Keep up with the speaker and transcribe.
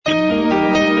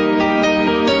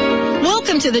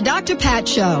to the Dr. Pat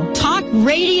Show. Talk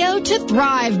radio to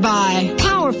thrive by.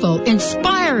 Powerful,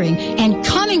 inspiring, and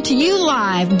coming to you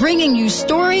live, bringing you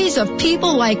stories of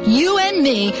people like you and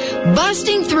me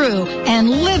busting through and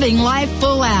living life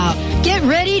full out. Get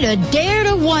ready to dare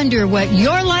to wonder what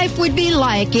your life would be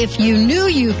like if you knew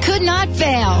you could not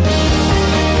fail.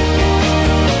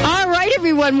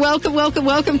 Everyone,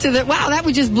 welcome to the... Wow, that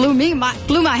one just blew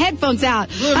my headphones out.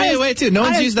 Blew me away, too. No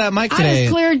one's used that mic today. I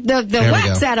just cleared the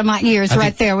wax out of my ears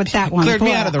right there with that one. Cleared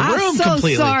me out of the room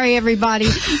completely. I'm so sorry, everybody.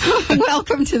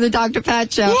 Welcome to the Dr.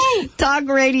 Pat Show. Woo! Talk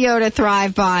radio to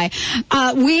thrive by.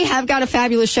 We have got a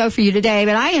fabulous show for you today,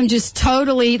 but I am just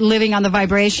totally living on the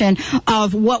vibration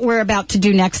of what we're about to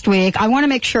do next week. I want to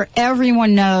make sure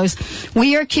everyone knows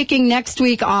we are kicking next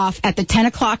week off at the 10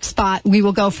 o'clock spot. We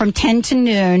will go from 10 to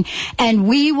noon, and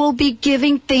we will be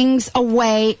giving things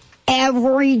away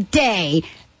every day,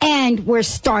 and we're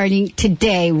starting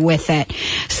today with it.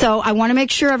 So I want to make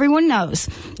sure everyone knows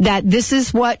that this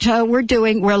is what we're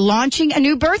doing. We're launching a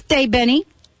new birthday, Benny.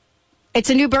 It's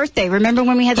a new birthday. Remember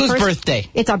when we had the Whose first... birthday?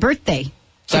 It's our birthday.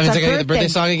 So that means I got to do the birthday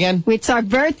song again? It's our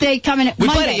birthday coming we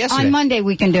Monday. Played it yesterday. On Monday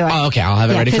we can do it. Oh, okay. I'll have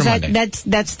it ready for Monday.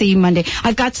 That's the Monday.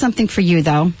 I've got something for you,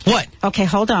 though. What? Okay,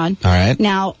 hold on. All right.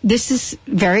 Now, this is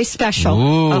very special.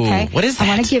 Ooh, okay? What is that?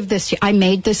 I want to give this to you. I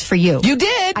made this for you. You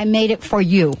did? I made it for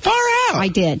you. Far out. I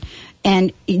did.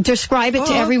 And describe it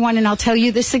to everyone, and I'll tell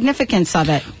you the significance of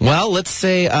it. Well, let's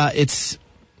say it's...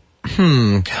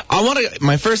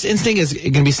 My first instinct is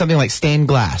going to be something like stained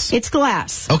glass. It's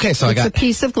glass. Okay, so it's a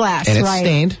piece of glass, and it's right?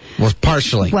 stained. Well,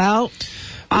 partially. Well,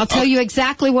 I'll tell you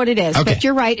exactly what it is. Okay. But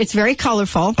you're right. It's very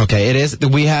colorful. Okay, it is.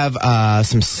 We have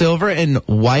some silver and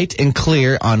white and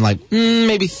clear on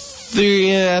maybe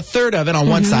a third of it on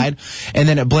one side, and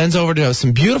then it blends over to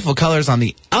some beautiful colors on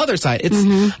the other side. It's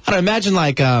I don't imagine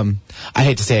I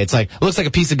hate to say it, it looks like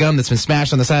a piece of gum that's been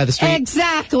smashed on the side of the street.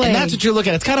 Exactly. And that's what you're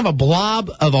looking at. It's kind of a blob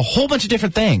of a whole bunch of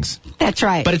different things. That's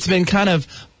right. But it's been kind of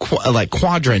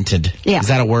quadranted. Yeah. Is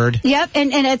that a word? Yep,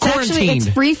 and it's actually, it's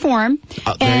free form.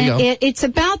 There you go. It's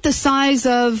about the size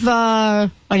of, I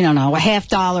don't know,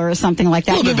 $50 or something like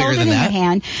that. A little bit bigger than that. You hold it in your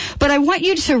hand, but I want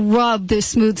you to rub the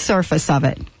smooth surface of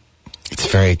it. It's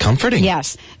very comforting.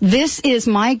 Yes. This is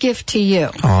my gift to you.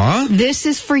 Aww. This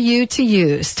is for you to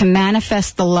use to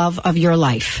manifest the love of your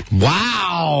life.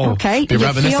 Wow. Okay. You're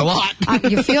rubbing this a lot.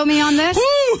 You feel me on this?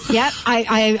 Woo! Yep.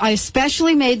 I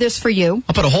especially made this for you.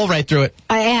 I'll put a hole right through it.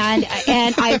 And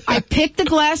I picked the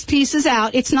glass pieces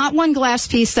out. It's not one glass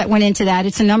piece that went into that.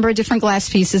 It's a number of different glass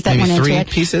pieces that went into it.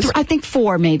 3 pieces? I think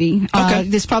 4, maybe. Okay.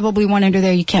 There's probably one under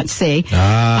there you can't see.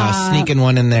 Sneaking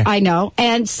one in there. I know.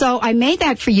 And so I made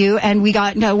that for you, and we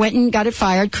went and got it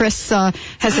fired. Chris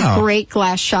has a great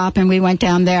glass shop, and we went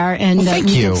down there and we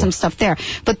did some stuff there.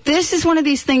 But this is one of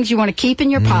these things you want to keep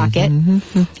in your pocket,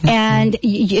 and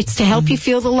it's to help you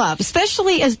feel the love,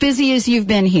 especially as busy as you've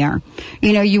been here.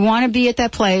 You want to be at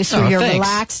that place where you're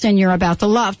relaxed and you're about the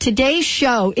love. Today's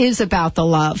show is about the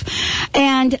love.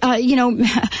 And,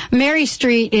 Mary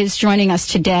Street is joining us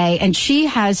today, and she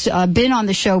has been on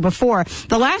the show before.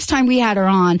 The last time we had her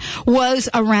on was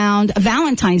around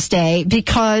Valentine's Day,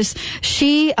 because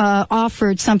she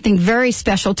offered something very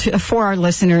special for our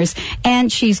listeners, and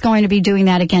she's going to be doing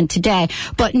that again today.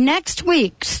 But next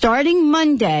week, starting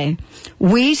Monday,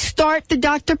 we start the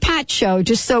Dr. Pat Show,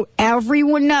 just so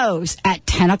everyone knows, at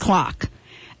 10 o'clock.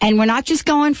 And we're not just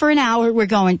going for an hour, we're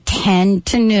going 10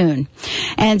 to noon.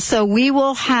 And so we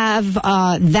will have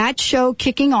that show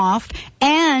kicking off,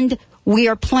 and we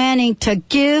are planning to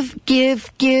give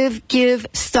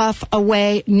stuff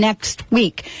away next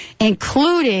week,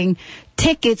 including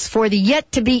tickets for the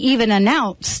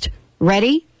yet-to-be-even-announced,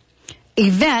 ready,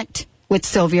 event with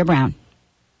Sylvia Brown.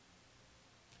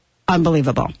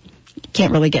 Unbelievable.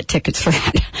 Can't really get tickets for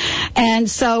that. And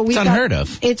so we've unheard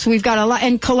of. We've got a lot.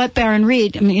 And Colette Barron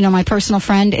Reed, my personal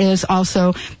friend, is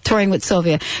also touring with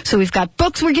Sylvia. So we've got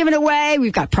books we're giving away.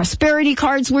 We've got prosperity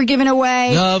cards we're giving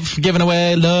away. Love, giving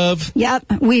away, love.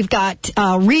 Yep. We've got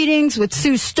readings with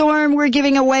Sue Storm we're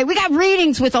giving away. We got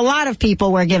readings with a lot of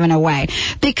people we're giving away.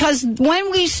 Because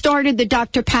when we started the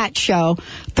Dr. Pat Show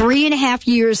 3.5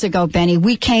 years ago, Benny,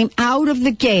 we came out of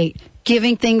the gate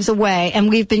giving things away, and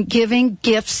we've been giving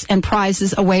gifts and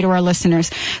prizes away to our listeners.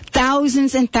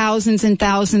 Thousands and thousands and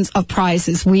thousands of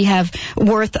prizes we have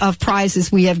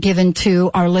given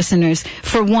to our listeners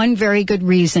for one very good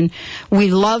reason. We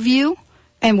love you,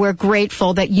 and we're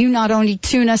grateful that you not only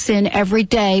tune us in every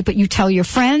day, but you tell your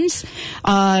friends,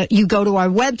 you go to our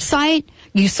website,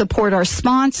 you support our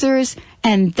sponsors,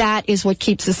 and that is what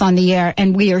keeps us on the air.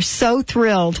 And we are so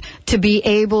thrilled to be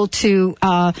able to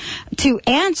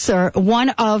answer one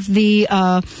of the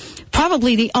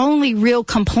probably the only real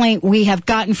complaint we have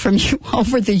gotten from you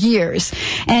over the years,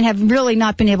 and have really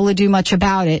not been able to do much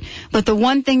about it. But the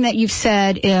one thing that you've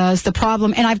said is the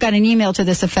problem, and I've got an email to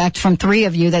this effect from 3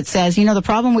 of you that says, the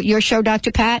problem with your show,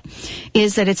 Dr. Pat,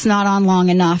 is that it's not on long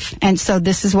enough. And so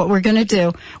this is what we're going to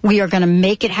do. We are going to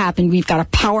make it happen. We've got a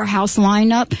powerhouse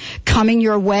lineup coming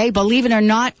your way. Believe it or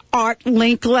not, Art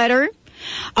Linkletter.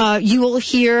 You will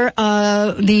hear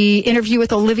the interview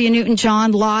with Olivia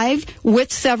Newton-John live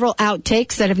with several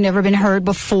outtakes that have never been heard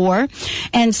before.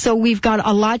 And so we've got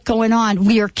a lot going on.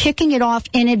 We are kicking it off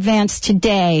in advance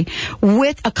today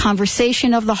with a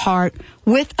conversation of the heart,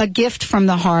 with a gift from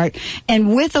the heart,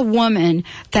 and with a woman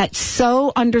that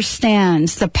so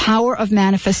understands the power of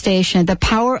manifestation, the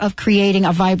power of creating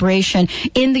a vibration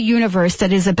in the universe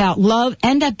that is about love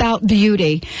and about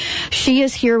beauty. She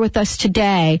is here with us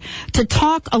today to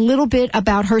talk a little bit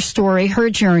about her story,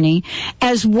 her journey,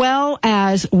 as well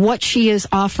as what she is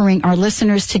offering our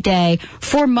listeners today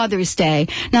for Mother's Day.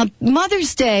 Now,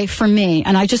 Mother's Day for me,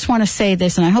 and I just want to say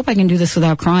this, and I hope I can do this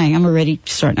without crying. I'm already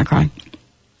starting to cry.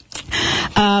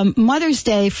 Mother's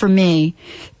Day for me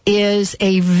is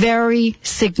a very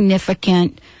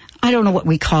significant, I don't know what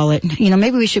we call it.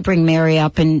 Maybe we should bring Mary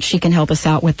up and she can help us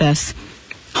out with this.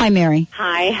 Hi, Mary.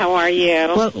 Hi, how are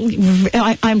you? Well,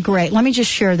 I'm great. Let me just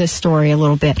share this story a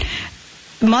little bit.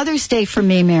 Mother's Day for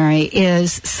me, Mary,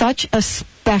 is such a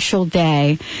special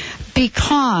day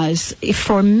because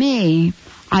for me,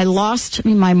 I lost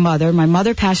my mother. My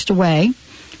mother passed away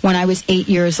when I was 8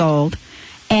 years old.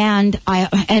 And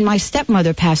my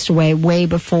stepmother passed away way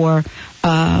before,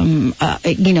 in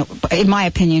my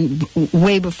opinion,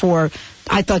 way before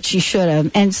I thought she should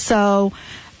have. And so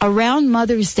around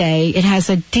Mother's Day, it has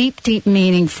a deep, deep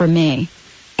meaning for me.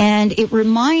 And it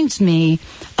reminds me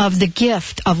of the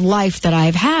gift of life that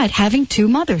I've had, having 2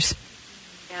 mothers.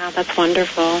 Yeah, that's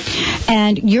wonderful.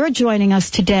 And you're joining us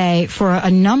today for a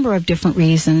number of different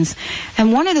reasons.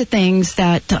 And one of the things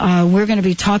that we're going to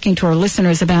be talking to our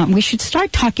listeners about, and we should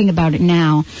start talking about it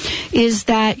now, is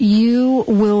that you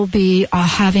will be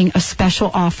having a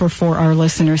special offer for our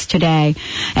listeners today.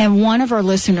 And one of our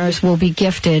listeners will be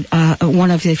gifted one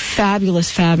of the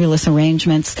fabulous, fabulous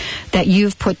arrangements that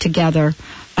you've put together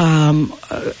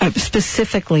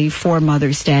specifically for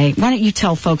Mother's Day. Why don't you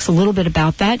tell folks a little bit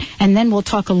about that, and then we'll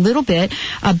talk a little bit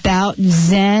about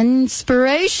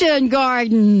Zenspiration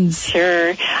Gardens.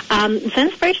 Sure.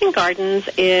 Zenspiration Gardens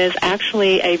is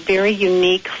actually a very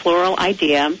unique floral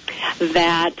idea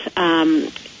that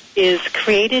is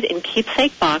created in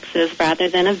keepsake boxes rather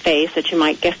than a vase that you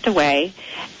might gift away.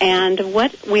 And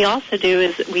what we also do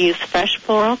is we use fresh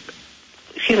flowers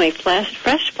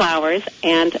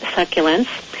and succulents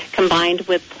combined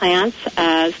with plants,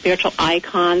 spiritual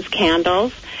icons,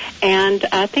 candles, and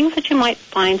things that you might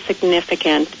find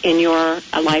significant in your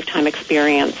lifetime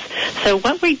experience. So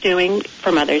what we're doing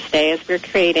for Mother's Day is we're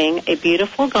creating a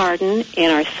beautiful garden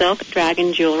in our silk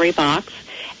dragon jewelry box.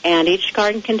 And each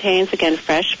garden contains, again,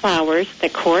 fresh flowers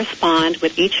that correspond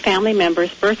with each family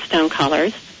member's birthstone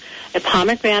colors, a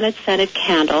pomegranate scented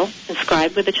candle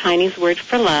inscribed with the Chinese word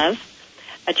for love,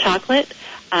 a chocolate,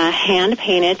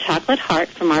 hand-painted chocolate heart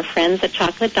from our friends at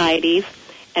Chocolate Deities,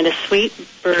 and a sweet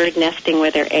bird nesting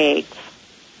with their eggs.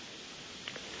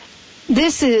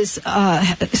 This is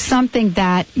something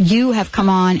that you have come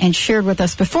on and shared with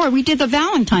us before. We did the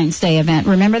Valentine's Day event.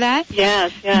 Remember that?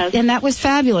 Yes, yes. And that was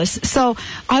fabulous. So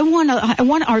I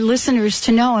want our listeners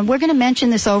to know, and we're going to mention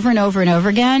this over and over and over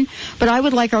again, but I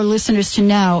would like our listeners to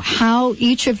know how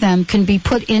each of them can be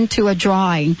put into a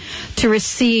drawing to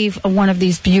receive one of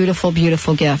these beautiful,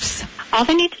 beautiful gifts. All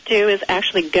they need to do is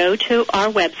actually go to our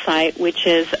website, which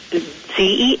is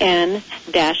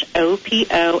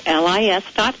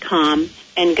zen-opolis.com,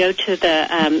 and go to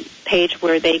the page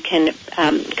where they can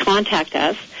contact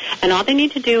us. And all they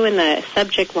need to do in the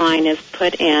subject line is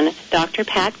put in Dr.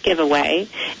 Pat Giveaway.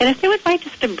 And if they would like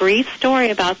just a brief story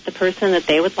about the person that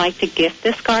they would like to gift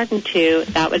this garden to,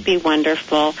 that would be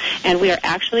wonderful. And we are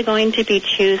actually going to be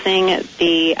choosing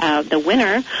the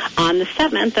winner on the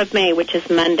 7th of May, which is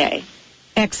Monday.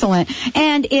 Excellent.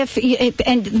 And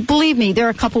and believe me, there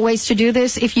are a couple ways to do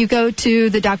this. If you go to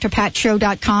the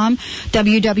drpatshow.com,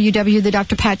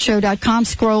 www.thedrpatshow.com,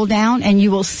 scroll down, and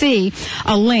you will see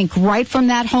a link right from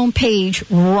that home page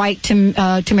right to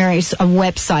Mary's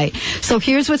website. So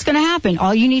here's what's going to happen.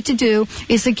 All you need to do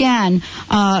is, again,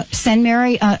 send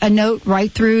Mary a note right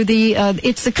through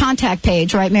it's the contact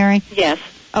page, right, Mary? Yes.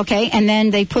 Okay, and then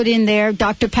they put in there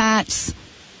Dr. Pat's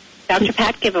Dr.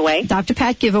 Pat giveaway. Dr.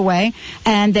 Pat giveaway.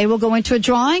 And they will go into a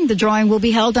drawing. The drawing will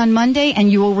be held on Monday,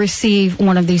 and you will receive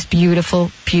one of these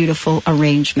beautiful, beautiful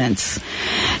arrangements.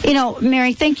 You know,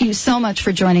 Mary, thank you so much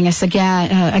for joining us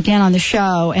again on the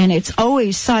show. And it's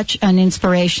always such an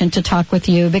inspiration to talk with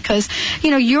you because,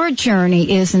 you know, your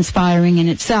journey is inspiring in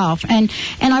itself. And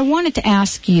I wanted to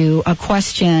ask you a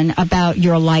question about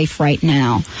your life right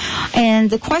now. And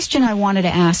the question I wanted to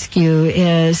ask you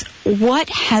is, what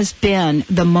has been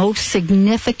the most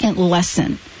significant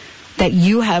lesson that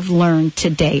you have learned to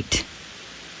date?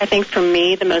 I think for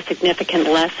me, the most significant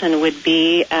lesson would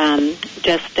be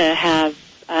just to have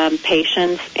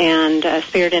patience and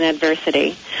spirit in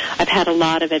adversity. I've had a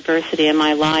lot of adversity in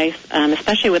my life,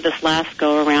 especially with this last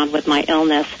go-around with my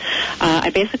illness. I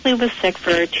basically was sick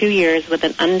for 2 years with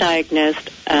an undiagnosed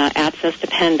abscessed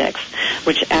appendix,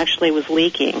 which actually was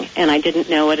leaking, and I didn't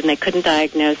know it, and they couldn't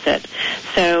diagnose it.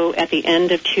 So at the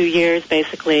end of 2 years,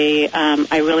 basically,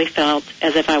 I really felt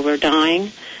as if I were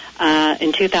dying.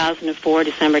 In 2004,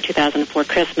 December 2004,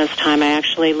 Christmas time, I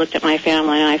actually looked at my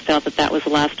family and I felt that was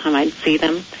the last time I'd see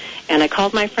them. And I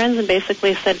called my friends and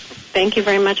basically said, thank you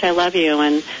very much, I love you,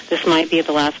 and this might be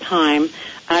the last time.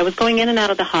 I was going in and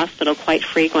out of the hospital quite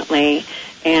frequently,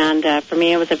 and for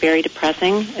me it was a very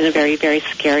depressing and a very, very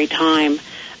scary time.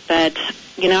 But,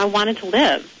 you know, I wanted to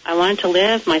live. I wanted to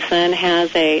live. My son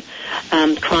has a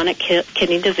chronic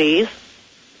kidney disease,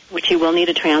 which he will need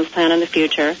a transplant in the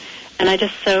future. And I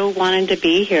just so wanted to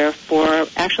be here for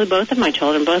actually both of my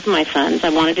children, both of my sons. I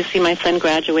wanted to see my son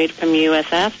graduate from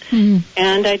USF.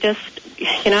 And I just,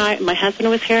 you know, my husband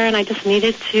was here, and I just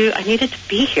needed to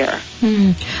be here.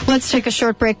 Let's take a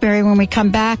short break, Mary. When we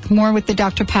come back, more with the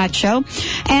Dr. Pat Show.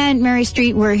 And Mary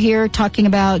Street, we're here talking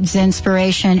about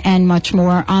Zenspiration and much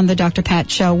more on the Dr. Pat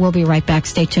Show. We'll be right back.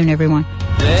 Stay tuned, everyone.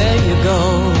 There you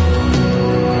go,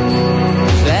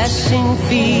 flashing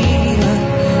fever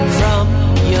from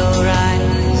your eyes.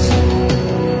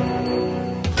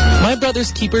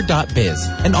 MyBrothersKeeper.biz,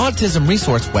 an autism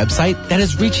resource website that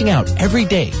is reaching out every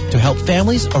day to help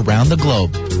families around the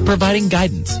globe, providing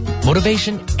guidance,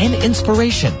 motivation, and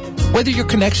inspiration. Whether your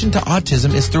connection to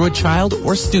autism is through a child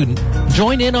or student,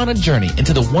 join in on a journey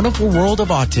into the wonderful world of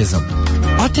autism.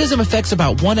 Autism affects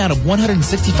about 1 out of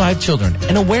 165 children,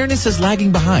 and awareness is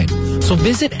lagging behind. So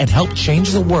visit and help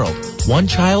change the world, one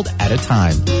child at a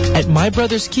time, at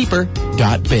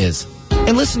MyBrothersKeeper.biz.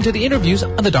 And listen to the interviews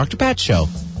on the Dr. Pat Show.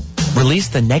 Release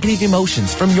the negative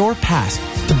emotions from your past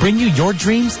to bring you your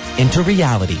dreams into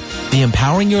reality. The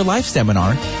Empowering Your Life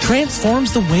seminar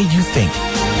transforms the way you think.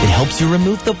 It helps you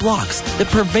remove the blocks that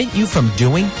prevent you from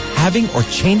doing, having, or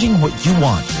changing what you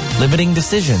want. Limiting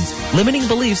decisions, limiting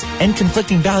beliefs, and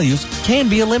conflicting values can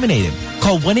be eliminated.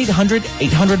 Call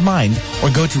 1-800-800-MIND or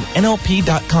go to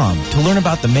NLP.com to learn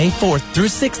about the May 4th through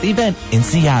 6th event in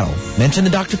Seattle. Mention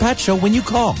the Dr. Pat Show when you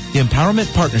call. The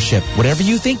Empowerment Partnership. Whatever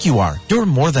you think you are, you're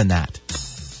more than that.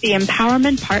 The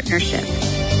Empowerment Partnership.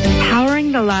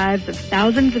 Empowering the lives of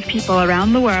thousands of people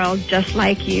around the world just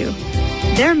like you.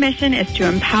 Their mission is to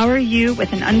empower you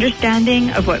with an understanding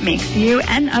of what makes you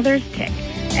and others tick,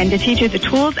 and to teach you the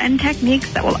tools and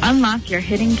techniques that will unlock your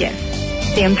hidden gifts.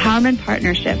 The Empowerment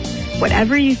Partnership.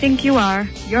 Whatever you think you are,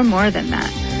 you're more than that.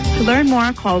 To learn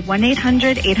more, call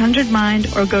 1-800-800-MIND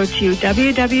or go to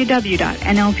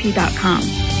www.nlp.com.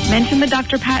 Mention the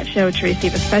Dr. Pat Show to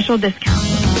receive a special discount.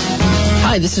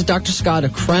 Hi, this is Dr. Scott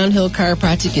of Crown Hill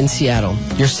Chiropractic in Seattle,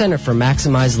 your center for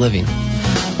maximized living.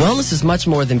 Wellness is much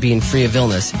more than being free of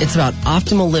illness. It's about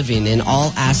optimal living in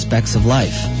all aspects of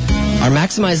life. Our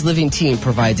Maximized Living team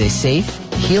provides a safe,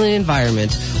 healing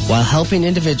environment while helping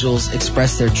individuals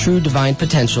express their true divine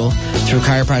potential through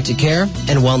chiropractic care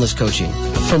and wellness coaching.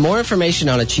 For more information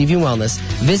on achieving wellness,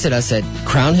 visit us at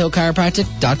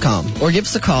crownhillchiropractic.com or give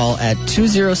us a call at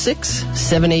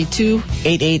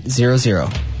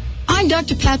 206-782-8800. I'm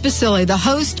Dr. Pat Basile, the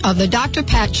host of the Dr.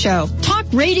 Pat Show. Talk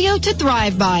radio to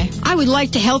thrive by. I would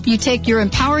like to help you take your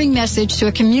empowering message to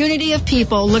a community of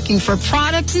people looking for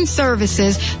products and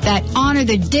services that honor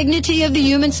the dignity of the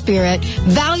human spirit,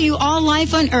 value all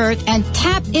life on earth, and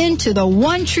tap into the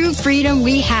one true freedom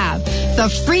we have, the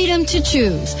freedom to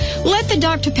choose. Let the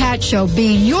Dr. Pat Show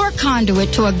be your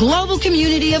conduit to a global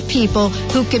community of people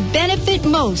who could benefit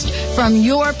most from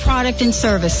your product and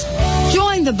service.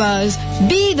 Join the buzz,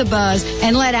 be the buzz,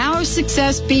 and let our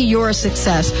success be your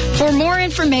success. For more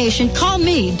information, call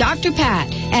me, Dr.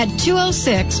 Pat, at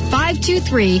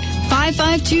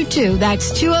 206-523-5522.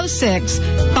 That's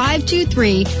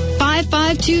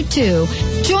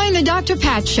 206-523-5522. Join the Dr.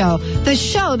 Pat Show, the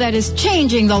show that is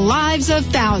changing the lives of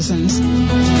thousands.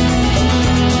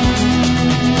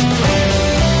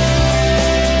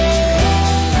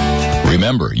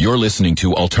 Remember, you're listening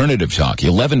to Alternative Talk,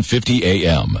 1150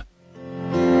 AM.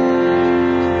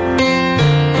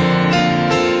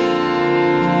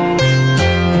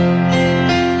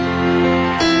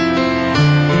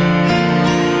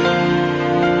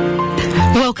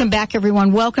 Welcome back,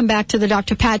 everyone. Welcome back to the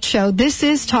Dr. Pat Show. This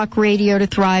is Talk Radio to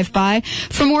Thrive By.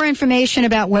 For more information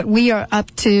about what we are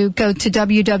up to, go to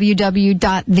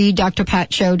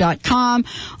www.thedrpatshow.com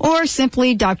or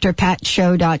simply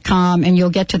drpatshow.com, and you'll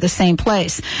get to the same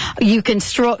place. You can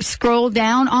scroll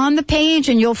down on the page,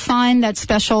 and you'll find that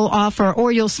special offer,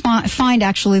 or you'll find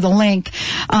actually the link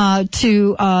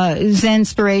to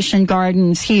Zenspiration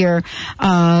Gardens here,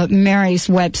 Mary's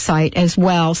website as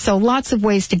well. So lots of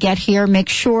ways to get here. Make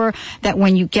sure that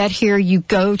when you get here, you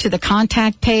go to the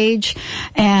contact page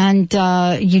and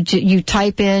you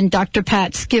type in Dr.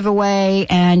 Pat's giveaway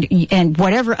and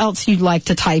whatever else you'd like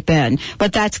to type in.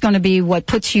 But that's going to be what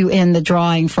puts you in the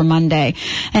drawing for Monday.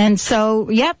 And so,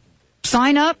 yep,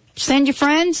 sign up, send your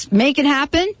friends, make it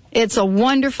happen. It's a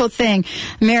wonderful thing.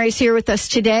 Mary's here with us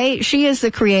today. She is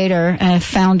the creator and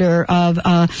founder of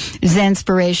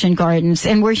Zenspiration Gardens.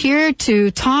 And we're here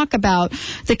to talk about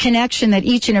the connection that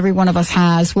each and every one of us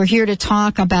has. We're here to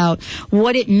talk about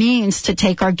what it means to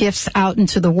take our gifts out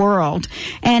into the world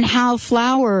and how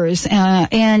flowers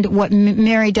and what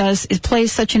Mary does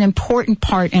plays such an important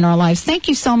part in our lives. Thank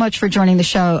you so much for joining the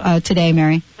show today,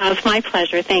 Mary. It's my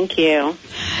pleasure. Thank you.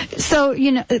 So,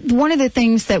 one of the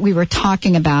things that we were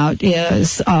talking about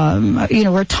is,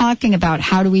 we're talking about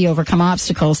how do we overcome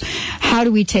obstacles, how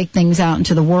do we take things out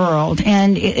into the world,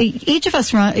 and each of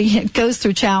us goes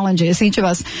through challenges. Each of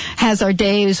us has our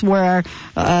days where,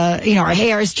 our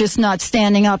hair is just not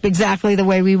standing up exactly the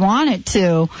way we want it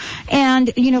to,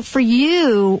 and for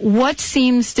you, what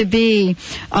seems to be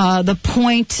the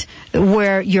point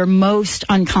where you're most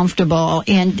uncomfortable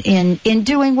in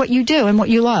doing what you do and what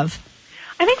you love?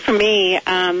 I think for me,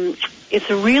 it's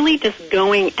really just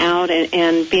going out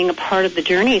and being a part of the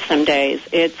journey some days.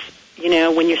 It's,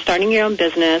 when you're starting your own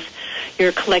business,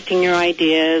 you're collecting your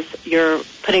ideas, you're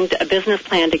putting a business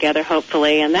plan together,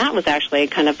 hopefully, and that was actually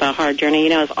kind of a hard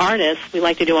journey. As artists, we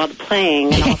like to do all the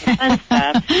playing and all the fun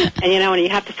stuff, and, when you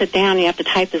have to sit down, you have to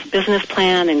type this business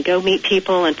plan and go meet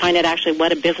people and find out actually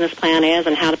what a business plan is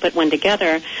and how to put one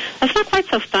together. That's not quite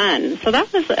so fun. So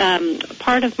that was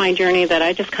part of my journey that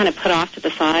I just kind of put off to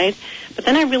the side. But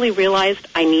then I really realized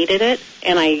I needed it,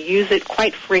 and I use it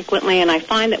quite frequently, and I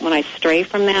find that when I stray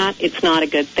from that, it's not a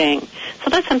good thing. So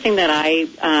that's something that I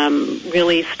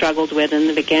really struggled with in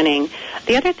the beginning.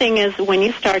 The other thing is when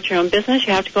you start your own business,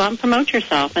 you have to go out and promote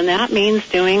yourself, and that means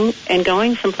doing and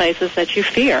going some places that you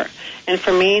fear. And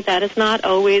for me, that is not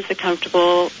always a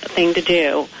comfortable thing to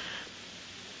do.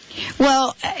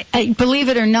 Well, believe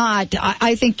it or not,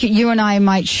 I think you and I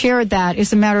might share that.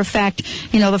 As a matter of fact,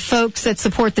 the folks that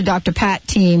support the Dr. Pat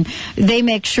team, they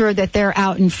make sure that they're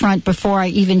out in front before I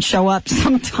even show up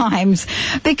sometimes,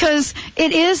 because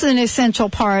it is an essential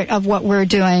part of what we're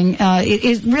doing.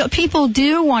 People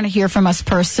do want to hear from us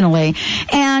personally.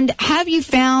 And have you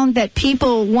found that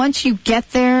people, once you get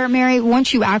there, Mary,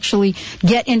 once you actually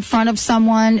get in front of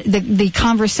someone, the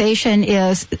conversation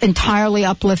is entirely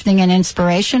uplifting and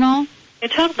inspirational?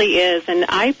 It totally is, and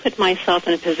I put myself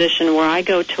in a position where I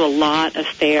go to a lot of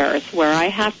fairs where I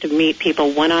have to meet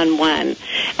people one-on-one,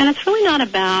 and it's really not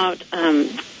about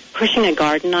pushing a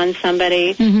garden on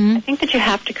somebody. Mm-hmm. I think that you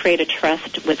have to create a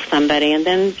trust with somebody, and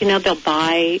then they'll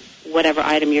buy whatever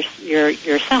item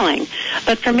you're selling.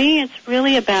 But for me, it's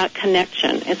really about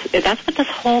connection. That's what this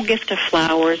whole gift of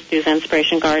flowers through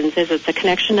Zenspiration Gardens is. It's a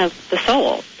connection of the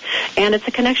soul. And it's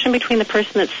a connection between the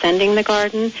person that's sending the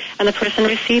garden and the person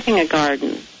receiving a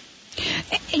garden.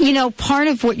 Part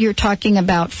of what you're talking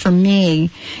about for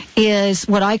me is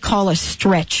what I call a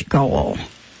stretch goal,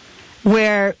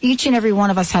 where each and every one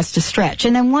of us has to stretch.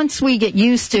 And then once we get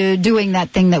used to doing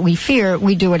that thing that we fear,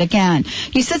 we do it again.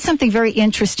 You said something very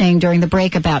interesting during the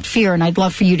break about fear, and I'd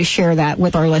love for you to share that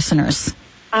with our listeners.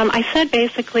 I said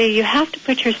basically you have to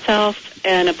put yourself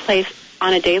in a place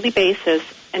on a daily basis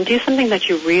and do something that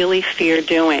you really fear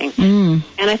doing. Mm.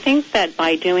 And I think that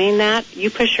by doing that, you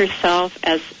push yourself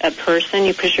as a person,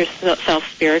 you push yourself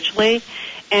spiritually,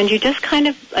 and you just kind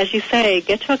of, as you say,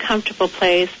 get to a comfortable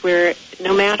place where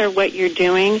no matter what you're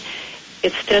doing,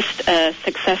 it's just a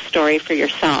success story for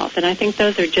yourself. And I think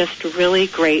those are just really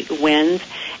great wins.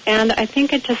 And I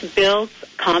think it just builds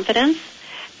confidence.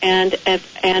 And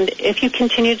if you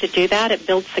continue to do that, it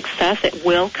builds success. It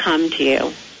will come to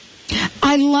you.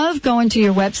 I love going to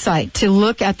your website to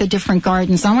look at the different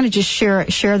gardens. I want to just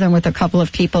share them with a couple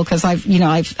of people because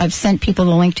I've sent people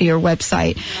the link to your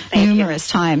website numerous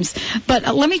times.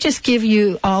 But let me just give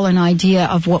you all an idea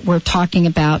of what we're talking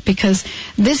about, because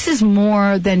this is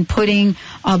more than putting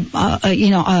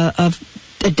a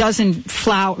dozen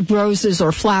roses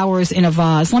or flowers in a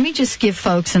vase. Let me just give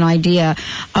folks an idea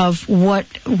of what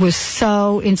was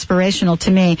so inspirational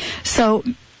to me. So,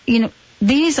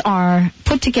 these are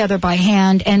put together by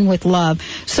hand and with love.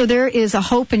 So there is a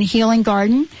hope and healing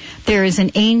garden. There is an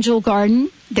angel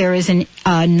garden. There is a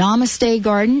namaste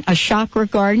garden, a chakra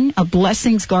garden, a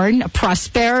blessings garden, a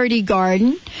prosperity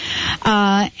garden,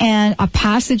 and a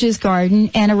passages garden,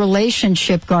 and a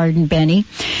relationship garden, Benny.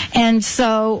 And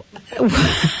so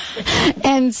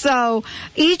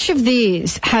each of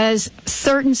these has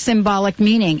certain symbolic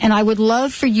meaning. And I would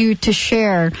love for you to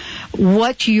share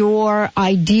what your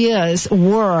ideas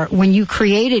were when you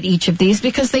created each of these,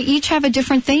 because they each have a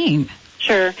different theme.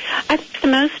 Sure. I think the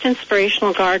most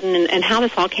inspirational garden and how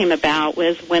this all came about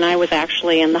was when I was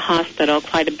actually in the hospital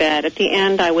quite a bit. At the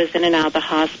end, I was in and out of the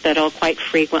hospital quite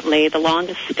frequently. The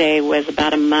longest stay was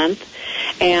about a month.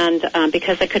 And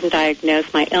because I couldn't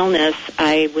diagnose my illness,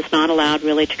 I was not allowed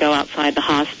really to go outside the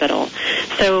hospital.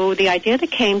 So the idea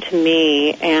that came to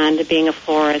me, and being a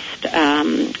florist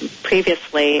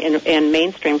previously in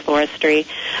mainstream floristry,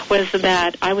 was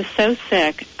that I was so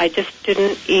sick, I just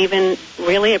didn't even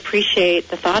really appreciate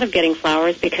the thought of getting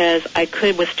flowers because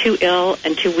was too ill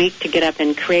and too weak to get up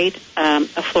and create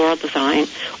a floral design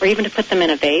or even to put them in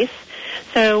a vase.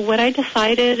 So what I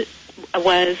decided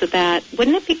was that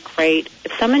wouldn't it be great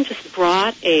if someone just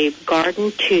brought a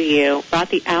garden to you, brought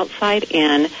the outside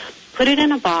in, put it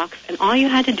in a box, and all you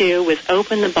had to do was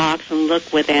open the box and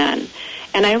look within.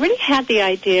 And I already had the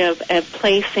idea of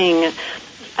placing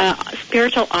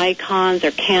spiritual icons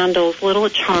or candles, little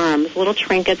charms, little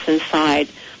trinkets inside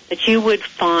that you would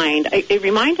find. It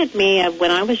reminded me of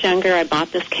when I was younger, I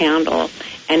bought this candle,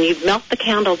 and you'd melt the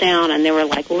candle down, and there were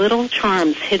like little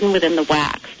charms hidden within the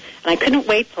wax. And I couldn't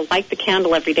wait to light the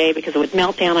candle every day because it would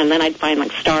melt down, and then I'd find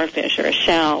like starfish or a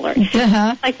shell or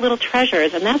like little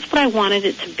treasures. And that's what I wanted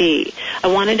it to be. I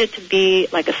wanted it to be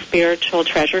like a spiritual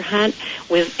treasure hunt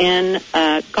within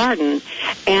a garden.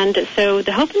 And so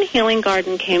the Hope and Healing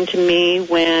Garden came to me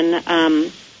when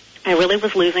I really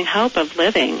was losing hope of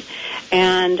living.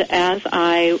 And as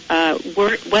I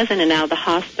was in and out of the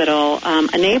hospital,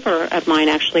 a neighbor of mine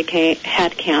actually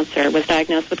had cancer, was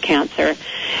diagnosed with cancer.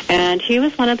 And he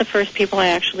was one of the first people I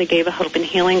actually gave a Hope and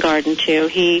Healing Garden to.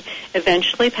 He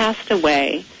eventually passed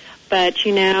away. But,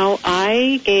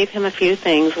 I gave him a few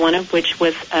things, one of which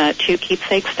was 2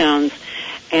 keepsake stones.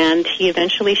 And he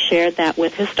eventually shared that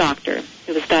with his doctor,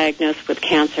 who was diagnosed with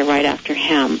cancer right after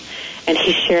him. And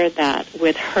he shared that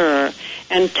with her.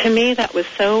 And to me, that was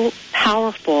so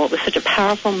powerful. It was such a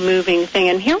powerful, moving thing.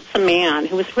 And here was a man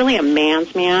who was really a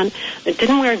man's man that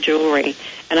didn't wear jewelry.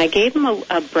 And I gave him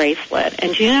a bracelet.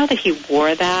 And do you know that he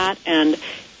wore that? And,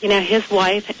 his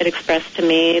wife had expressed to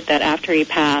me that after he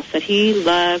passed, that he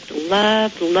loved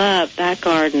that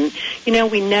garden.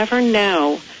 We never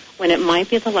know when it might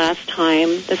be the last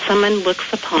time that someone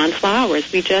looks upon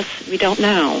flowers. We don't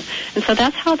know. And so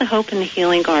that's how the Hope and the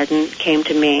Healing Garden came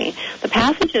to me. The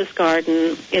Passages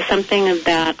Garden is something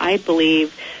that I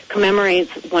believe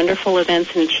commemorates wonderful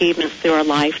events and achievements through our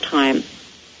lifetime.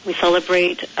 We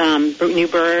celebrate new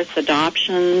births,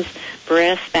 adoptions,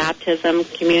 bris, baptism,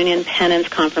 communion, penance,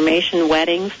 confirmation,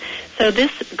 weddings. So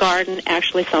this garden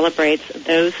actually celebrates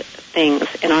those things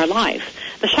in our life.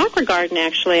 The chakra garden,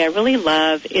 actually, I really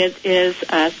love. It is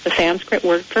the Sanskrit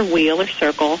word for wheel or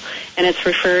circle, and it's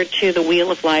referred to the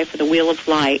wheel of life or the wheel of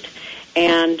light.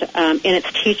 And in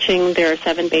its teaching, there are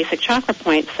 7 basic chakra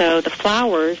points. So the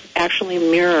flowers actually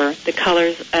mirror the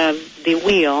colors of the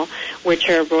wheel, which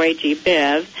are Roy G.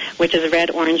 Biv, which is red,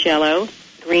 orange, yellow,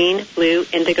 green, blue,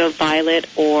 indigo, violet,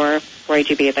 or Roy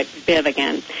G. Biv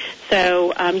again.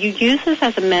 So you use this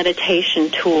as a meditation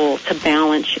tool to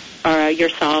balance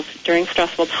yourself during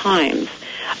stressful times.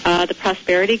 The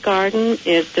Prosperity Garden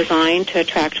is designed to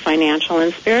attract financial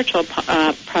and spiritual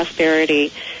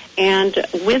prosperity. And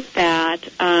with that,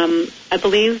 I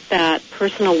believe that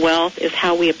personal wealth is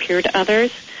how we appear to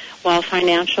others, while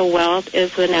financial wealth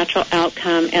is the natural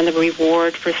outcome and the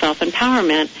reward for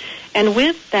self-empowerment. And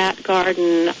with that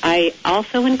garden, I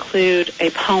also include a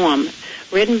poem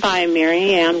written by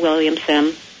Mary Ann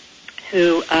Williamson,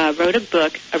 who wrote a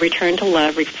book, A Return to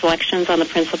Love, Reflections on the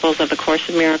Principles of the Course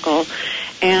in Miracles.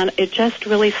 And it just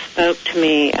really spoke to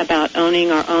me about owning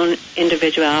our own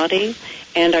individuality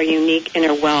and our unique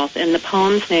inner wealth. And the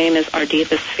poem's name is Our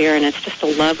Deepest Sphere, and it's just a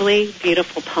lovely,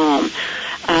 beautiful poem.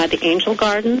 The angel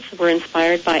gardens were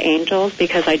inspired by angels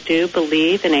because I do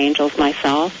believe in angels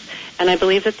myself. And I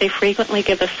believe that they frequently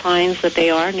give us signs that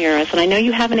they are near us. And I know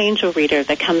you have an angel reader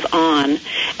that comes on,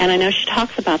 and I know she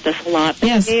talks about this a lot, but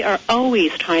yes. They are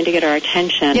always trying to get our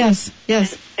attention. Yes,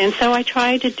 yes. And so I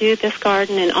tried to do this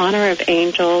garden in honor of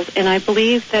angels, and I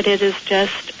believe that it is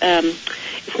just,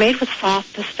 it's made with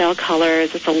soft pastel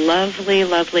colors. It's a lovely,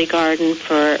 lovely garden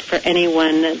for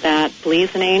anyone that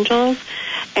believes in angels.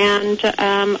 And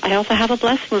I also have a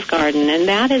blessings garden, and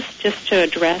that is just to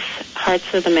address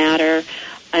hearts of the matter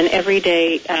and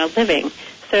everyday living.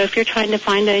 So if you're trying to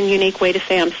find a unique way to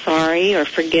say I'm sorry or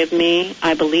forgive me,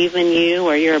 I believe in you,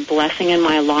 or you're a blessing in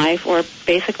my life, or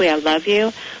basically I love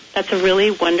you, that's a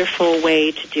really wonderful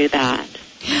way to do that.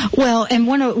 Well, and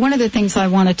one of the things I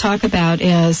want to talk about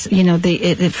is, you know,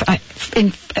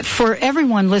 for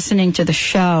everyone listening to the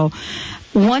show,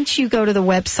 once you go to the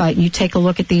website and you take a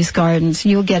look at these gardens,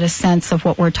 you'll get a sense of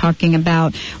what we're talking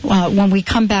about. When we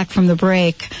come back from the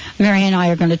break, Mary and I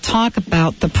are going to talk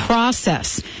about the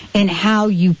process and how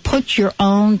you put your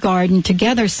own garden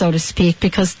together, so to speak,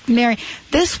 because, Mary,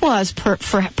 this was,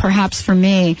 perhaps for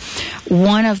me,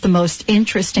 one of the most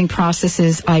interesting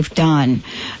processes I've done.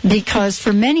 Because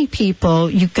for many people,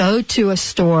 you go to a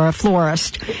store, a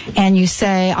florist, and you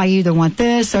say, I either want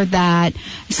this or that.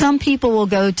 Some people will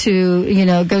go to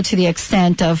the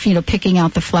extent of, picking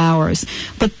out the flowers.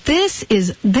 But this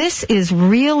is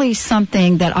really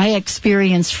something that I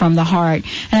experienced from the heart.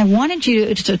 And I wanted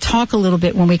you to talk a little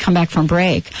bit when we come back from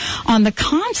break on the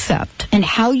concept and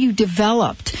how you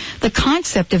developed the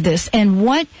concept of this and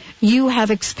what you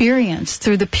have experienced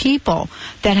through the people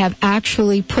that have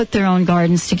actually put their own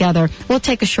gardens together. We'll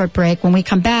take a short break. When we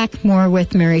come back, more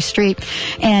with Mary Streep.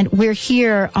 And we're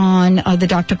here on the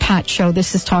Dr. Pat Show.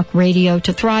 This is Talk Radio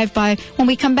to Thrive By. When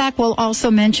we come back, we'll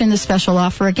also mention the special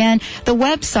offer again. The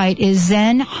website is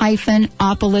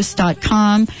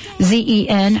zen-opolis.com,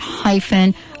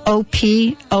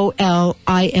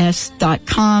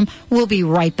 zen-opolis.com. We'll be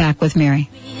right back with Mary.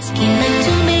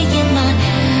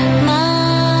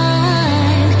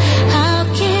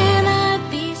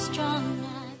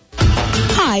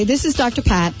 Hi, this is Dr.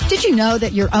 Pat. Did you know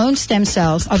that your own stem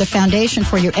cells are the foundation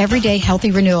for your everyday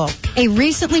healthy renewal? A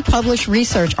recently published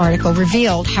research article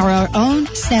revealed how our own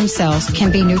stem cells can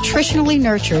be nutritionally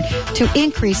nurtured to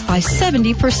increase by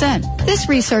 70%. This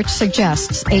research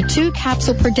suggests a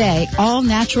 2-capsule per day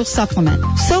all-natural supplement.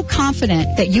 So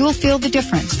confident that you will feel the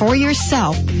difference for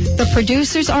yourself, the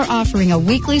producers are offering a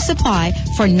weekly supply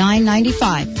for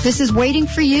 $9.95. This is waiting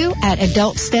for you at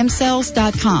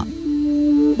adultstemcells.com.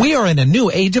 We are in a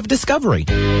new age of discovery.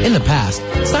 In the past,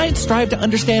 science strived to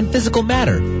understand physical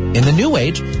matter. In the new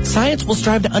age, science will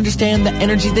strive to understand the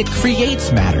energy that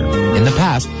creates matter. In the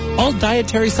past, all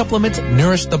dietary supplements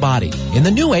nourish the body. In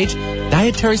the new age,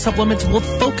 dietary supplements will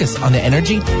focus on the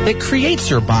energy that creates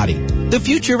your body. The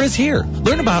future is here.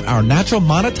 Learn about our natural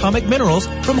monatomic minerals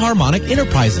from Harmonic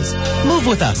Enterprises. Move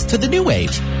with us to the new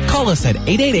age. Call us at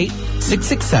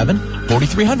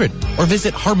 888-667-4300 or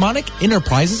visit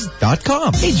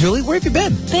harmonicenterprises.com. Hey, Julie, where have you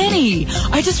been? Benny,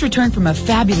 I just returned from a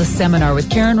fabulous seminar with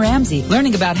Karen Ramsey,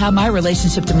 learning about how my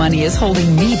relationship to money is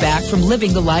holding me back from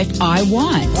living the life I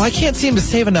want. Well, I can't seem to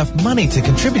save enough money to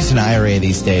contribute to an IRA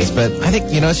these days, but I think,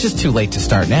 it's just too late to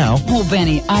start now. Oh,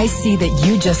 Benny, I see that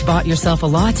you just bought yourself a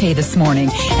latte this morning.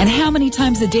 And how many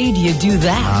times a day do you do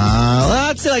that? Well,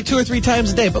 I'd say like 2 or 3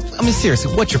 times a day, but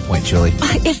seriously, what's your point, Julie?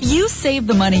 If you save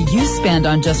the money you spend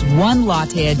on just one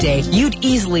latte a day, you'd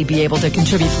easily be able to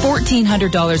contribute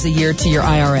 $1,400 a year to your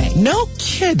IRA. No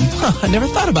kidding. I never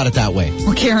thought about it that way.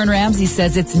 Well, Karen Ramsey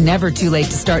says it's never too late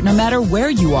to start, no matter where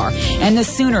you are. And the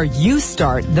sooner you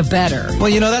start, the better. Well,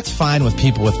 that's fine with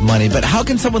people with money, but how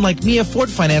can someone like me afford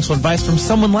financial advice from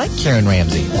someone like Karen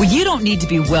Ramsey? Well, you don't need to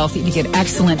be wealthy to get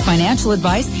excellent financial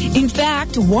advice. In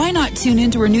fact, why not tune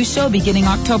into her new show beginning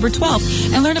October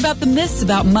 12th and learn about the myths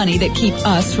about money that keep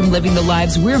us from living the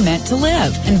lives we're meant to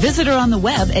live. And visit her on the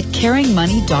web at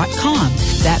caringmoney.com.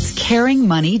 That's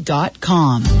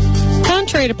caringmoney.com.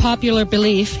 Contrary to popular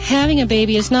belief, having a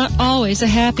baby is not always a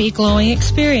happy, glowing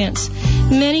experience.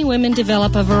 Many women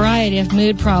develop a variety of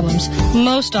mood problems,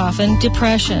 most often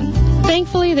depression.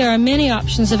 Thankfully, there are many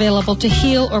options available to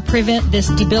heal or prevent this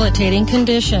debilitating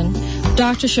condition.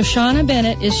 Dr. Shoshana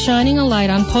Bennett is shining a light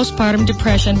on postpartum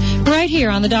depression right here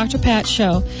on the Dr. Pat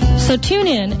Show. So tune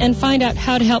in and find out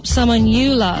how to help someone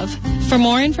you love. For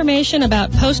more information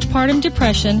about postpartum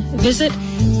depression, visit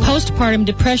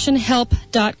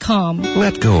PostpartumDepressionHelp.com.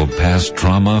 Let go of past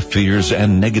trauma, fears,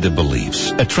 and negative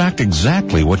beliefs. Attract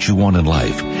exactly what you want in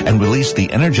life and release the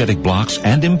energetic blocks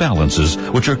and imbalances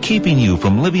which are keeping you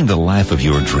from living the life of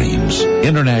your dreams.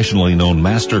 Internationally known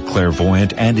master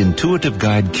clairvoyant and intuitive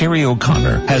guide Carrie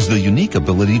O'Connor has the unique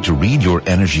ability to read your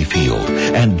energy field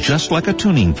and, just like a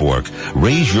tuning fork,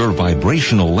 raise your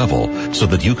vibrational level so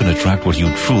that you can attract what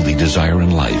you truly desire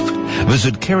in life.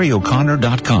 Visit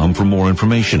CarrieO'Connor.com for more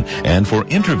information and for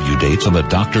interview dates on the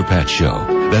Dr. Pat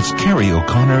Show. That's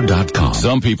CarrieO'Connor.com.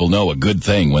 Some people know a good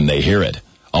thing when they hear it.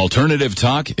 Alternative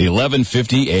Talk,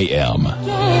 1150 AM.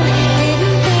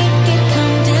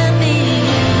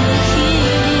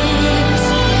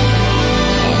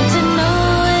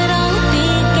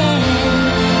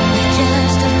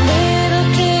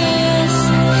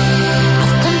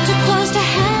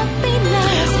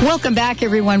 Welcome back,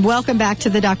 everyone. Welcome back to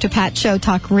the Dr. Pat Show,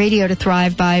 Talk Radio to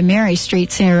Thrive by Mary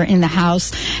Street's here in the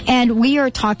house. And we are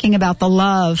talking about the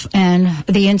love and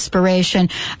the inspiration,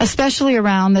 especially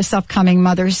around this upcoming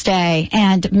Mother's Day.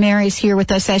 And Mary's here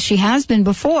with us, as she has been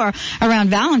before, around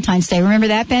Valentine's Day. Remember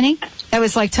that, Benny? That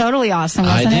was like totally awesome,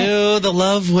 wasn't it? I do. The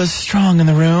love was strong in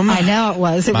the room. I know it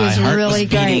was. It was really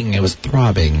great. It was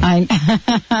throbbing.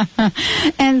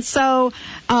 And so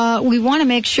we want to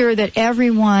make sure that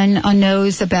everyone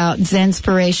knows about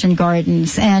Zenspiration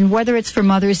Gardens, and whether it's for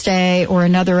Mother's Day or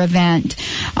another event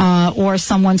or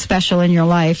someone special in your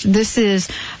life, this is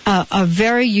a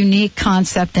very unique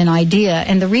concept and idea.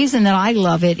 And the reason that I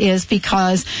love it is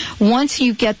because once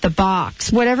you get the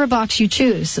box, whatever box you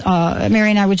choose, Mary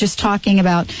and I were just talking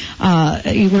about,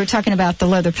 we were talking about the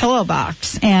leather pillow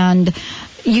box, and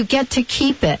you get to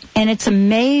keep it, and it's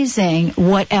amazing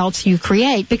what else you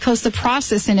create, because the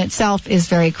process in itself is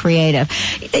very creative.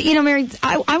 You know, Mary,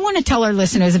 I want to tell our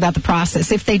listeners about the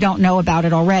process if they don't know about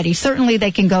it already. Certainly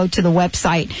they can go to the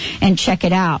website and check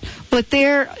it out. But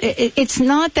it's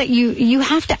not that you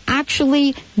have to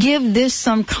actually give this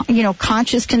some,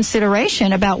 conscious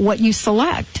consideration about what you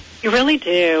select. You really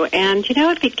do. And,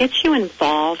 it gets you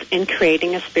involved in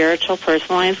creating a spiritual,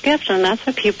 personalized gift. And that's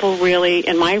what people really,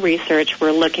 in my research,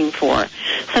 were looking for.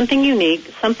 Something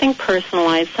unique, something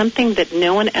personalized, something that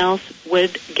no one else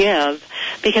would give.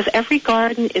 Because every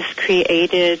garden is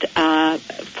created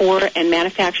for and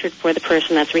manufactured for the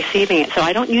person that's receiving it. So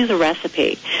I don't use a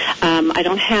recipe. I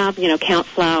don't have, count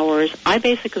flowers. I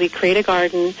basically create a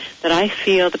garden that I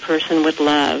feel the person would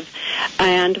love.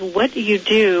 And what you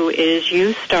do is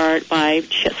you start by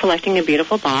selecting a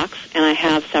beautiful box, and I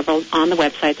have several on the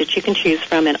website that you can choose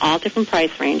from in all different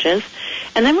price ranges.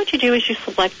 And then what you do is you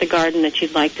select the garden that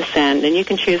you'd like to send, and you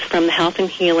can choose from the health and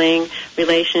healing,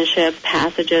 relationships,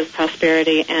 passages,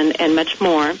 prosperity, and much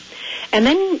more. And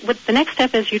then the next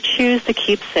step is you choose the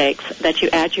keepsakes that you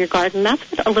add to your garden. That's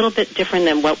a little bit different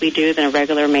than what we do than a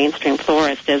regular mainstream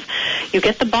florist is. You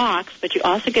get the box, but you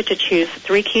also get to choose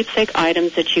 3 keepsake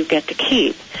items that you get to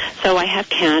keep. So I have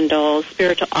candles,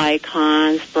 spiritual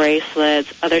icons,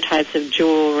 bracelets, other types of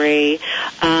jewelry,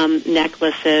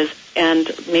 necklaces, and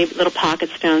maybe little pocket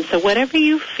stones. So whatever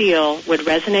you feel would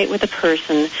resonate with the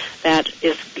person that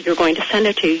you're going to send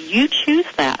it to, you choose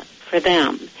that for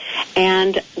them.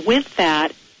 And with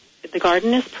that, the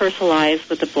garden is personalized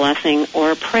with a blessing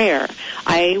or a prayer.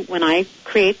 When I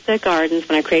create the gardens,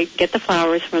 get the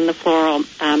flowers from the floral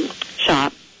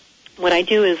shop, what I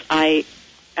do is I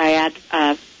add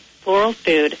floral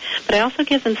food, but I also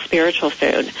give them spiritual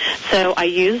food. So I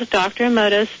use Dr.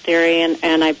 Emoto's theory,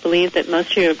 and I believe that most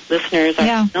of your listeners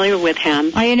are familiar with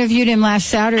him. I interviewed him last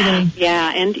Saturday.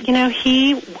 Yeah, and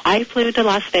I flew to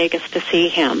Las Vegas to see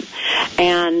him,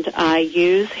 and I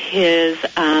use his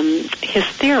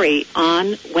theory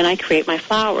on when I create my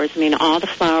flowers. I mean, all the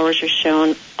flowers are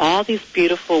shown all these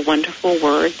beautiful, wonderful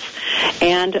words,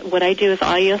 and what I do is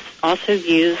I also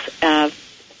use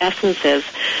essences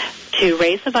to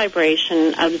raise the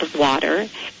vibration of the water,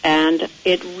 and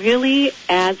it really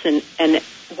adds an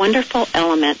wonderful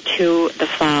element to the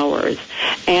flowers.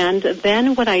 And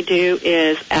then what I do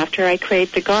is, after I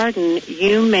create the garden,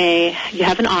 you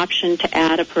have an option to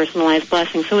add a personalized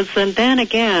blessing. So then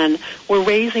again, we're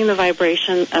raising the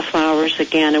vibration of flowers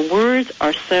again, and words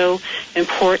are so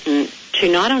important to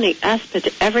not only us, but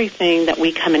to everything that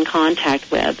we come in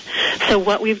contact with. So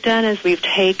what we've done is we've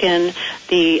taken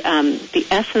the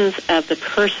essence of the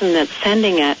person that's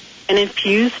sending it and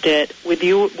infused it with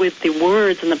the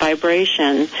words and the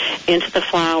vibration into the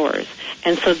flowers.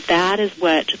 And so that is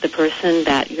what the person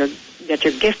that you're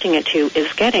gifting it to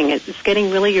is getting. It's getting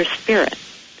really your spirit.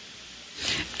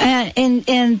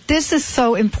 And this is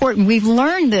so important. We've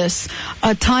learned this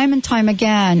time and time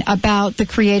again about the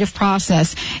creative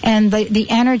process and the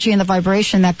energy and the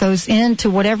vibration that goes into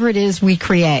whatever it is we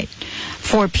create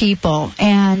for people.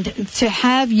 And to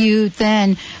have you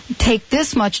then take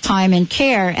this much time and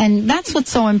care, and that's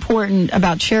what's so important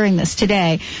about sharing this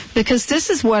today, because this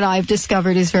is what I've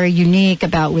discovered is very unique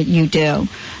about what you do.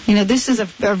 You know, this is a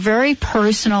very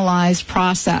personalized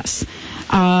process.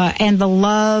 And the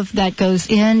love that goes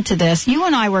into this. You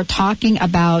and I were talking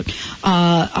about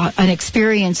an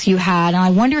experience you had, and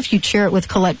I wonder if you'd share it with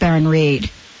Colette Barron-Reed.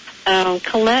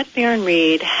 Colette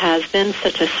Barron-Reed has been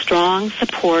such a strong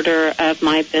supporter of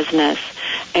my business,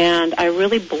 and I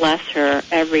really bless her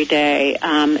every day.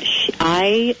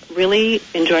 I really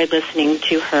enjoyed listening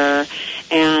to her,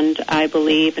 and I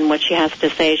believe in what she has to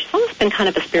say. She's almost been kind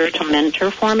of a spiritual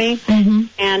mentor for me,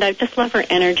 and I just love her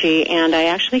energy, and I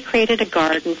actually created a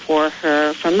garden for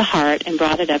her from the heart and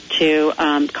brought it up to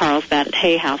Carlsbad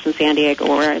Hay House in San Diego,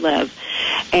 where I live.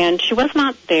 And she was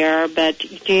not there, but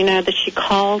do you know that she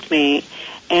called me,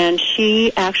 and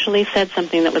she actually said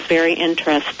something that was very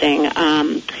interesting.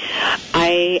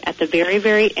 I, at the very,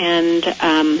 very end,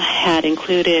 had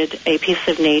included a piece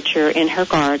of nature in her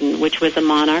garden, which was a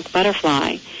monarch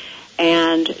butterfly.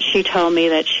 And she told me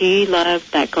that she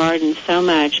loved that garden so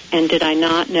much, and did I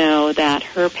not know that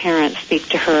her parents speak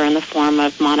to her in the form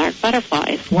of monarch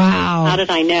butterflies? Wow. How did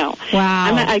I know?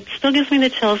 Wow. It still gives me the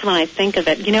chills when I think of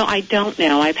it. You know, I don't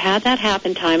know. I've had that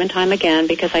happen time and time again,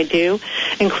 because I do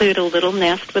include a little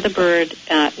nest with a bird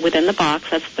within the box.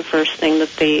 That's the first thing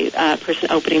that the person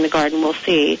opening the garden will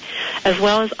see, as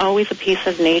well as always a piece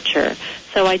of nature.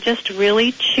 So I just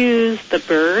really choose the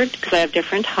bird, because I have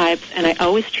different types, and I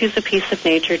always choose a piece of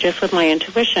nature just with my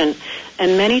intuition.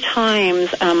 And many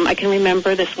times, I can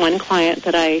remember this one client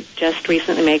that I just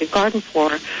recently made a garden for.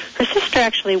 Her sister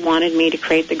actually wanted me to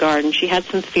create the garden. She had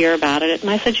some fear about it, and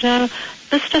I said, you know,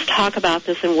 let's just talk about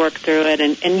this and work through it,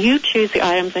 and you choose the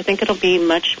items. I think it'll be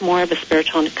much more of a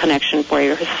spiritual connection for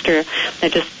you. Her sister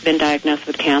had just been diagnosed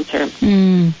with cancer.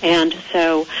 And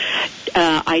so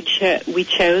we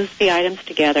chose the items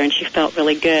together, and she felt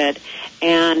really good.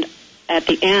 And at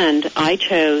the end, I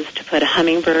chose to put a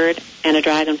hummingbird and a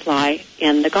dragonfly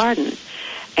in the garden.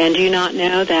 And do you not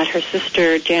know that her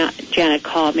sister, Janet,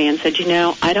 called me and said, you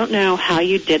know, I don't know how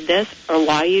you did this or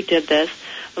why you did this,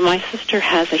 but my sister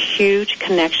has a huge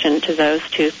connection to those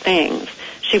two things.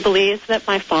 She believes that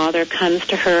my father comes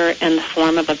to her in the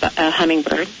form of a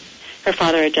hummingbird. Her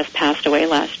father had just passed away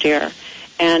last year.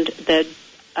 And the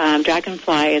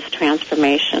dragonfly is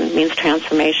transformation, means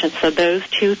transformation. So those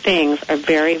two things are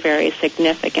very, very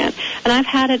significant. And I've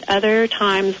had it other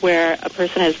times where a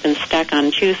person has been stuck on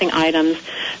choosing items.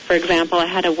 For example, I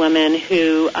had a woman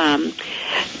who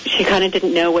she kind of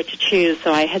didn't know what to choose,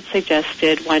 so I had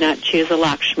suggested why not choose a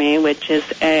Lakshmi, which is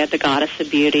the goddess of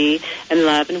beauty and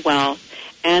love and wealth.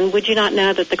 And would you not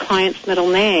know that the client's middle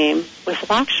name was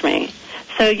Lakshmi?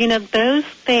 So, you know, those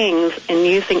things, in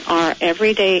using our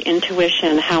everyday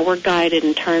intuition, how we're guided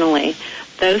internally,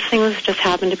 those things just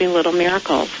happen to be little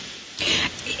miracles.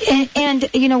 And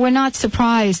you know, we're not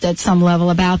surprised at some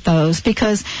level about those,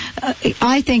 because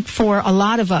I think for a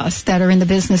lot of us that are in the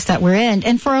business that we're in,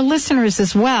 and for our listeners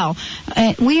as well,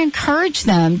 we encourage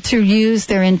them to use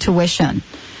their intuition.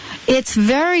 It's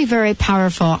very, very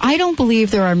powerful. I don't believe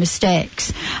there are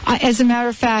mistakes. As a matter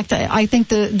of fact, I think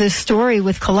the story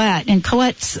with Colette, and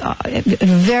Colette's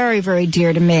very, very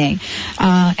dear to me,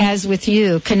 as with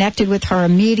you, connected with her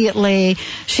immediately.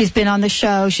 She's been on the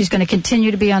show. She's going to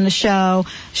continue to be on the show.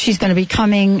 She's going to be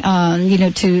coming,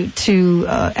 to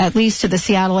at least to the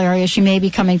Seattle area. She may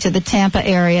be coming to the Tampa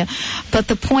area. But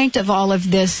the point of all of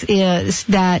this is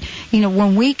that, you know,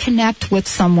 when we connect with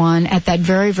someone at that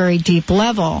very, very deep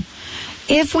level,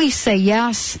 if we say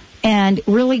yes and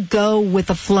really go with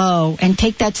the flow and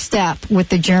take that step with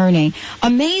the journey,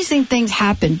 amazing things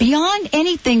happen beyond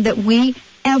anything that we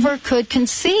ever could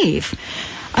conceive.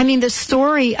 I mean, the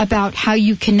story about how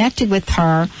you connected with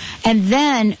her, and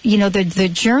then, you know, the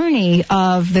journey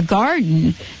of the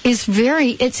garden is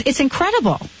it's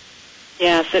incredible.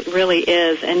 Yes, it really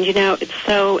is. And, you know, it's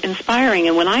so inspiring.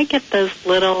 And when I get those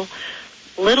little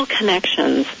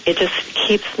connections, it just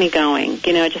keeps me going.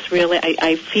 You know, just really,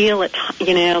 I feel it,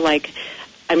 you know, like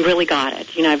I've really got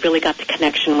it. You know, I've really got the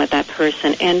connection with that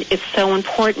person. And it's so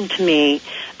important to me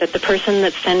that the person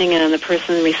that's sending it and the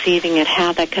person receiving it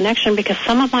have that connection, because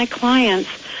some of my clients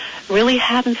really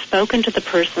haven't spoken to the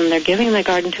person they're giving the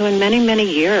garden to in many, many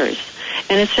years.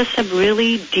 And it's just a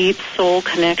really deep soul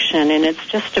connection, and it's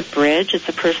just a bridge. It's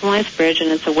a personalized bridge,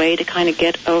 and it's a way to kind of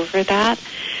get over that.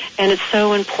 And it's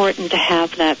so important to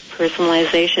have that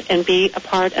personalization and be a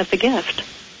part of the gift.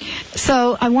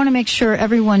 So I want to make sure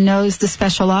everyone knows the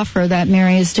special offer that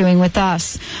Mary is doing with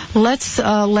us. Let's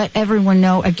let everyone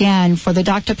know again, for the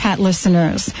Dr. Pat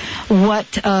listeners, what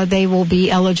they will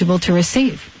be eligible to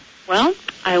receive. Well,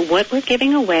 what we're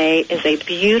giving away is a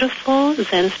beautiful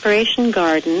Zenspiration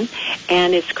garden,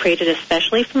 and it's created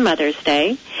especially for Mother's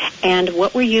Day. And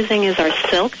what we're using is our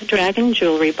Silk Dragon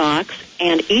jewelry box,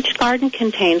 and each garden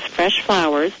contains fresh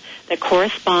flowers that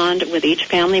correspond with each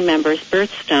family member's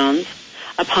birthstones,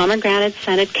 a pomegranate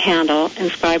scented candle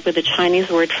inscribed with the Chinese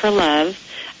word for love,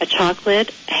 a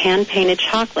hand-painted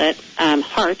chocolate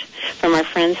heart from our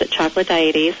friends at Chocolate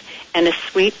Deities, and a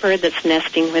sweet bird that's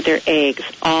nesting with their eggs,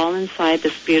 all inside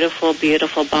this beautiful,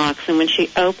 beautiful box. And when she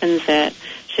opens it,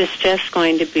 she's just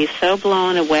going to be so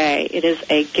blown away. It is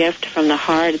a gift from the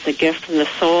heart. It's a gift from the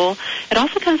soul. It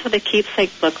also comes with a keepsake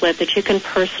booklet that you can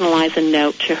personalize a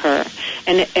note to her.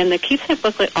 And the keepsake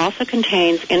booklet also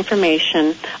contains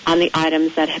information on the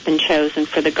items that have been chosen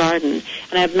for the garden.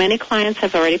 And I have many clients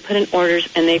have already put in orders,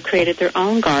 and they've created their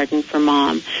own garden for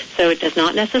Mom. So it does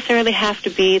not necessarily have to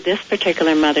be this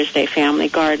particular Mother's Day family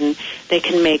garden. They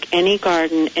can make any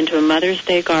garden into a Mother's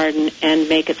Day garden and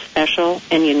make it special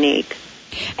and unique.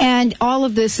 And all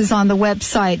of this is on the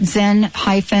website,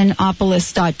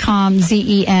 zen-opolis.com,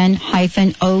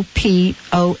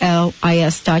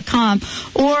 zen-opolis.com.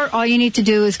 Or all you need to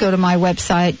do is go to my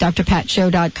website,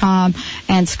 drpatshow.com,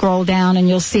 and scroll down, and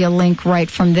you'll see a link right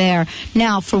from there.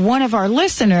 Now, for one of our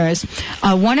listeners,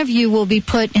 all of you will be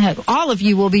put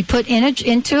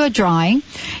into a drawing,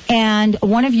 and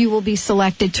one of you will be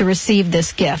selected to receive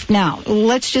this gift. Now,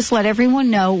 let's just let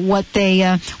everyone know what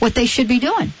they should be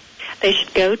doing. They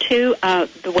should go to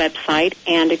the website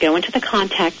and go into the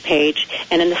contact page,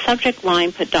 and in the subject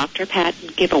line put Dr. Pat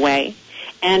Giveaway.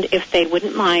 And if they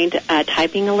wouldn't mind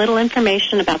typing a little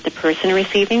information about the person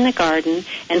receiving the garden,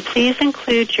 and please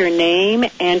include your name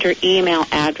and your email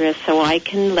address so I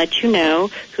can let you know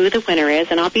who the winner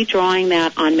is. And I'll be drawing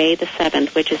that on May the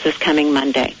 7th, which is this coming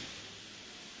Monday.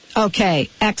 Okay,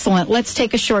 excellent. Let's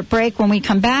take a short break. When we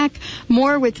come back,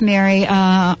 more with Mary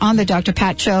on the Dr.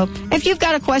 Pat Show. If you've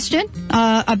got a question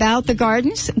about the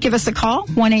gardens, give us a call,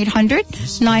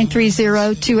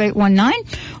 1-800-930-2819,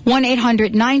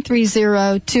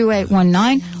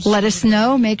 1-800-930-2819. Let us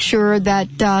know. Make sure that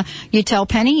you tell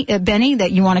Benny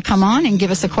that you want to come on and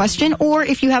give us a question. Or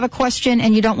if you have a question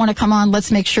and you don't want to come on,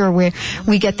 let's make sure we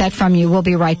get that from you. We'll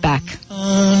be right back.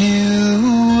 On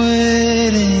you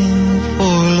waiting for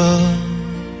love.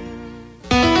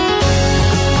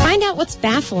 Find out what's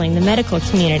baffling the medical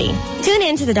community. Tune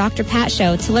in to the Dr. Pat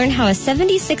Show to learn how a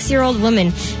 76-year-old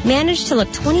woman managed to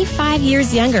look 25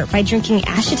 years younger by drinking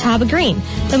Ashitaba Green,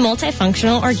 the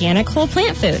multifunctional organic whole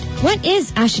plant food. What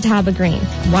is Ashitaba Green?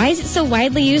 Why is it so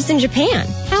widely used in Japan?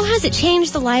 How has it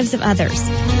changed the lives of others?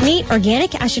 Meet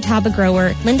organic Ashitaba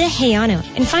grower Linda Hayano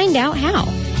and find out how.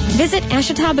 Visit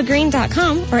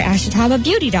ashitabagreen.com or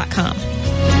ashitababeauty.com.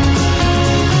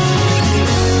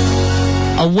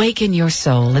 Awaken your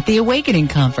soul at the Awakening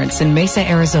Conference in Mesa,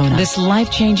 Arizona. This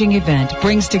life-changing event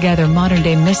brings together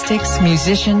modern-day mystics,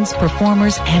 musicians,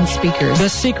 performers, and speakers. The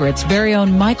Secret's very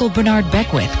own Michael Bernard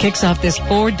Beckwith kicks off this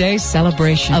 4-day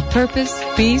celebration of purpose,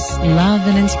 peace, love,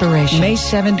 and inspiration. May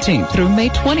 17th through May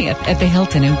 20th at the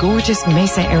Hilton in gorgeous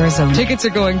Mesa, Arizona. Tickets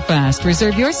are going fast.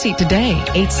 Reserve your seat today.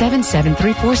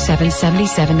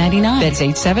 877-347-7799. That's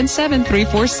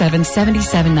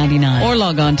 877-347-7799. Or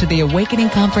log on to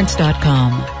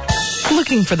theawakeningconference.com.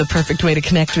 Looking for the perfect way to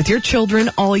connect with your children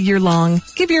all year long?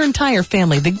 Give your entire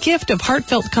family the gift of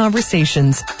heartfelt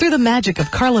conversations through the magic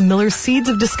of Carla Miller's Seeds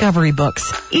of Discovery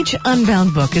books. Each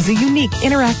Unbound book is a unique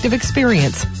interactive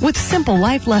experience with simple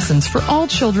life lessons for all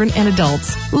children and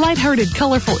adults. Lighthearted,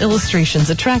 colorful illustrations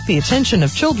attract the attention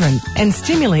of children and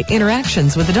stimulate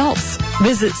interactions with adults.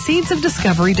 Visit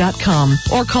seedsofdiscovery.com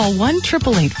or call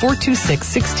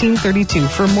 1-888-426-1632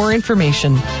 for more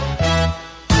information.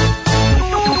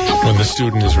 When the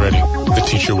student is ready, the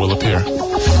teacher will appear.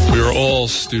 We are all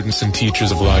students and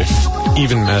teachers of life,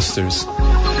 even masters.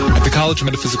 At the College of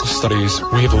Metaphysical Studies,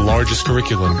 we have the largest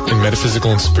curriculum in metaphysical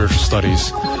and spiritual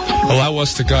studies. Allow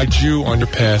us to guide you on your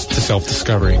path to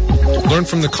self-discovery. Learn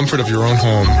from the comfort of your own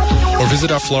home or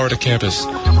visit our Florida campus.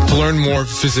 To learn more,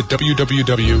 visit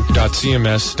www.cms.edu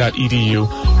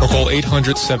or call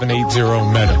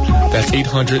 800-780-META. That's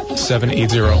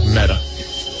 800-780-META.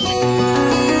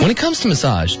 When it comes to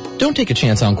massage, don't take a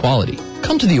chance on quality.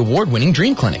 Come to the award-winning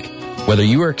Dream Clinic. Whether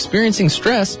you are experiencing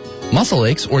stress, muscle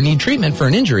aches, or need treatment for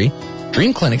an injury,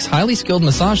 Dream Clinic's highly skilled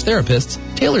massage therapists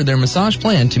tailor their massage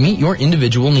plan to meet your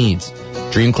individual needs.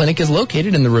 Dream Clinic is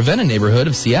located in the Ravenna neighborhood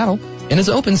of Seattle and is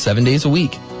open 7 days a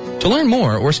week. To learn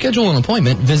more or schedule an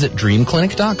appointment, visit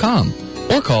dreamclinic.com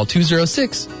or call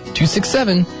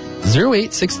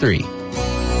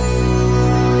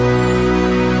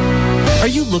 206-267-0863. Are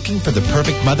you looking for the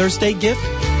perfect Mother's Day gift?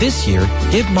 This year,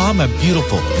 give Mom a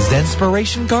beautiful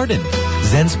Zenspiration garden.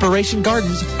 Zenspiration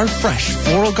gardens are fresh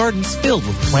floral gardens filled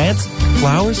with plants,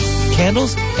 flowers,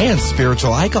 candles, and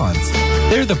spiritual icons.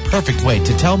 They're the perfect way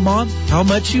to tell Mom how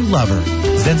much you love her.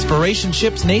 Zenspiration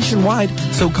ships nationwide,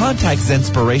 so contact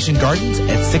Zenspiration Gardens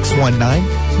at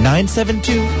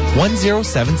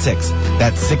 619-972-1076.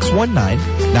 That's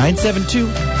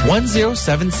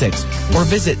 619-972-1076. Or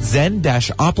visit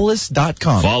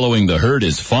zen-opolis.com. Following the herd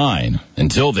is fine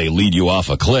until they lead you off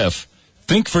a cliff.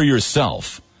 Think for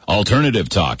yourself. Alternative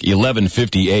Talk,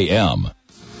 1150 a.m.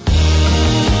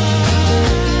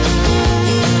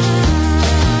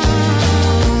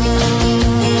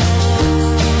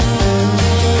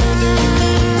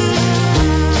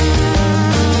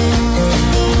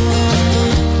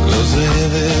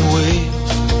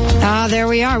 There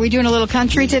we are. We doing a little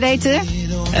country today, too?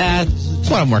 That's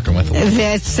what I'm working with.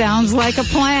 That sounds like a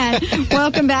plan.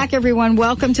 Welcome back, everyone.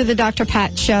 Welcome to the Dr.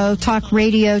 Pat Show, talk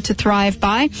radio to thrive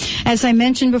by. As I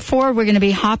mentioned before, we're going to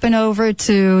be hopping over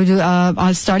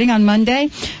to starting on Monday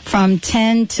from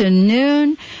 10 to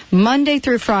noon, Monday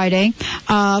through Friday.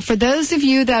 For those of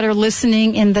you that are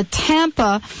listening in the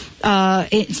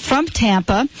from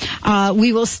Tampa,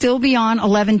 we will still be on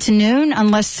 11 to noon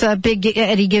unless Big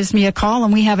Eddie gives me a call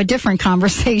and we have a different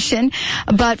conversation.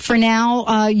 But for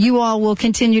now, you all will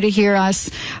continue to hear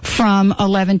us from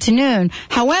 11 to noon.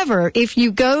 However, if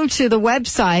you go to the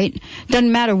website,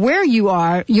 doesn't matter where you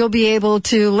are, you'll be able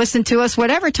to listen to us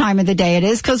whatever time of the day it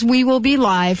is, because we will be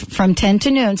live from 10 to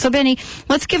noon. So, Benny,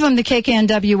 let's give them the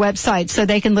KKNW website so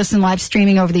they can listen live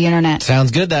streaming over the internet.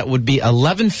 Sounds good. That would be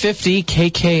 1150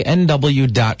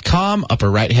 KKNW.com.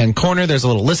 Upper right-hand corner, there's a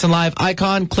little listen live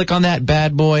icon. Click on that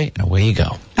bad boy, and away you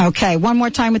go. Okay, one more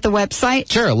time with the website.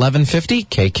 Sure, 1150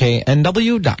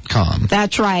 KKNW.com.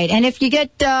 That's right. And if you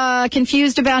get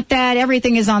confused about that,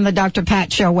 everything is on the Dr.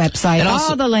 Pat Show website. And also,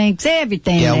 all the links,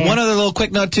 everything. Yeah, there. One other little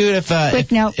quick note, too. If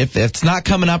it's not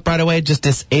coming up right away, just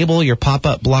disable your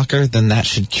pop-up blocker, then that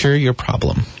should cure your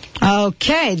problem.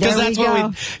 Okay, there we go. Because that's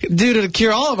what we do to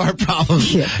cure all of our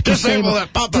problems. Yeah. Disable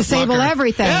that pop-up Disable blocker.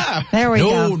 Everything. Yeah. There we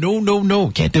go.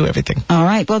 No. Can't do everything. All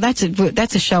right. Well, that's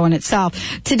a show in itself.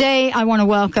 Today, I want to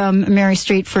welcome Mary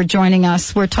Street for joining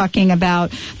us. We're talking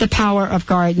about the power of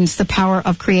gardens, the power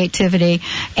of creativity.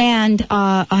 And,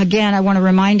 again, I want to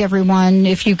remind everyone,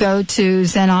 if you go to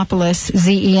Zenopolis,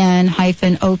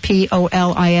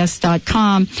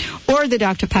 ZEN-OPOLIS.com, or the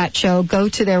Dr. Pat Show, go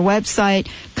to their website,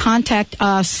 contact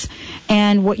us,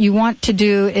 and what you want to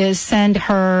do is send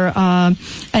her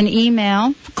an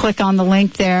email. Click on the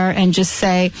link there and just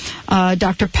say,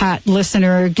 Dr. Pat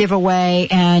listener giveaway,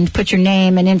 and put your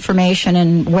name and information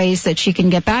and ways that she can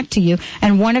get back to you.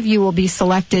 And one of you will be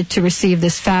selected to receive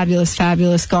this fabulous,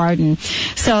 fabulous garden.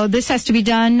 So this has to be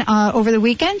done over the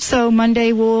weekend. So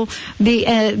Monday will be,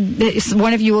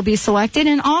 one of you will be selected.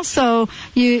 And also,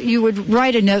 you would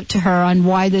write a note to her on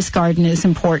why this garden is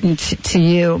important to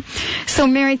you. So,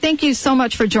 Mary, thank you so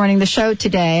much for joining the show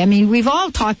today. I mean, we've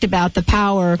all talked about the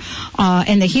power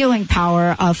and the healing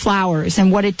power of flowers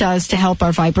and what it does to help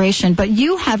our vibration, but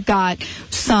you have got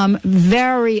some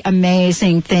very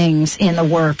amazing things in the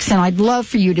works, and I'd love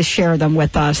for you to share them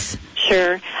with us.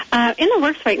 Sure. In the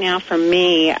works right now for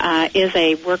me is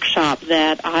a workshop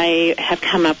that I have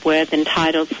come up with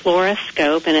entitled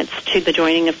Floriscope, and it's the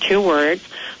joining of two words,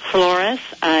 floris,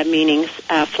 meaning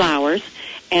flowers,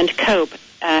 and cope,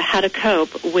 how to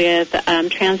cope with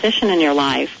transition in your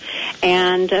life.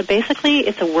 And basically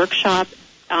it's a workshop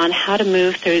on how to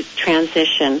move through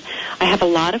transition. I have a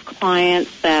lot of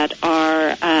clients that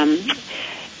are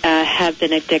have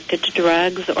been addicted to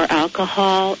drugs or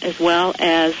alcohol, as well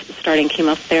as starting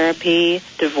chemotherapy,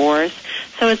 divorce.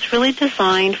 So it's really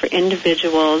designed for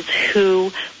individuals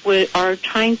who are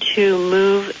trying to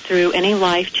move through any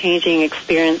life-changing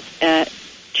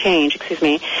change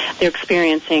they're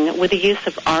experiencing with the use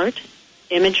of art,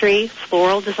 imagery,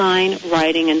 floral design,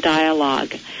 writing, and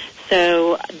dialogue.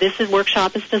 So this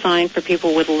workshop is designed for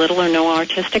people with little or no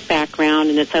artistic background,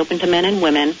 and it's open to men and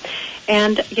women.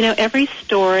 And, every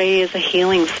story is a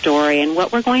healing story, and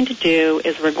what we're going to do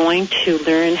is we're going to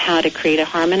learn how to create a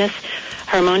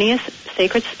harmonious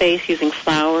sacred space using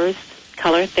flowers,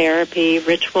 color therapy,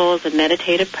 rituals, and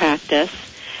meditative practice.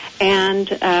 And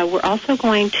we're also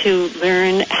going to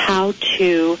learn how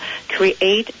to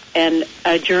create and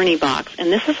a journey box.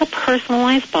 And this is a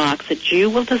personalized box that you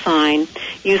will design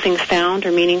using found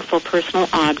or meaningful personal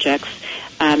objects,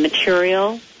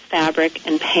 material, fabric,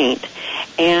 and paint.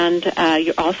 And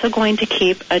you're also going to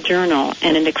keep a journal,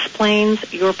 and it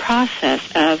explains your process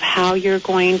of how you're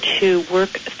going to work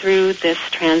through this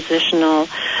transitional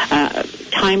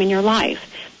time in your life.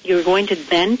 You're going to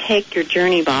then take your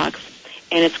journey box,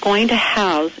 and it's going to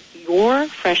house your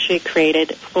freshly created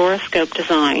fluoroscope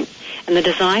design. And the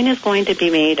design is going to be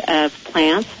made of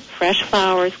plants, fresh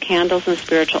flowers, candles, and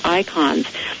spiritual icons.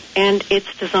 And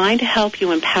it's designed to help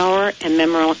you empower and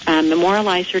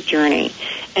memorialize your journey.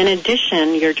 In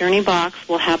addition, your journey box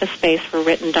will have a space for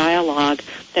written dialogue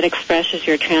that expresses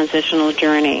your transitional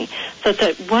journey. So it's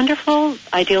a wonderful,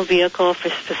 ideal vehicle for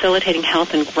facilitating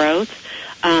health and growth.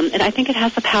 And I think it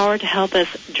has the power to help us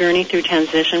journey through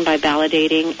transition by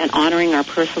validating and honoring our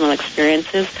personal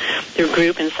experiences through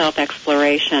group and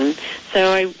self-exploration.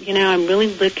 So I'm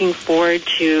really looking forward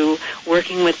to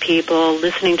working with people,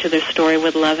 listening to their story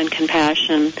with love and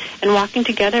compassion, and walking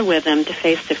together with them to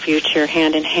face the future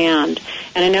hand in hand.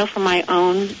 And I know from my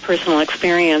own personal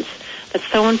experience that's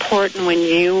so important when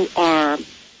you are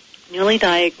newly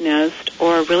diagnosed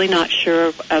or really not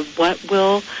sure of what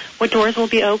doors will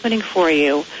be opening for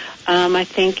you. I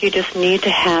think you just need to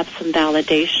have some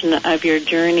validation of your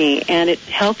journey, and it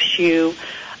helps you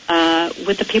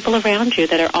with the people around you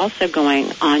that are also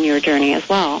going on your journey as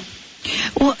well.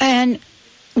 Well, and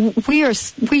we are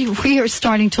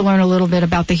starting to learn a little bit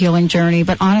about the healing journey,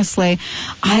 but honestly,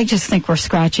 I just think we're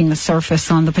scratching the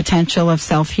surface on the potential of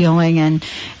self-healing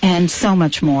and so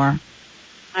much more.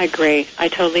 I agree. I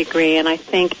totally agree. And I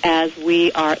think as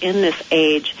we are in this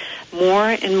age, more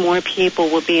and more people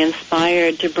will be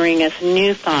inspired to bring us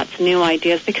new thoughts, new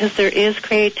ideas, because there is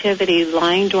creativity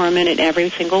lying dormant in every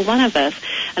single one of us.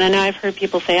 And I know I've heard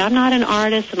people say, I'm not an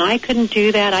artist and I couldn't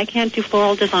do that. I can't do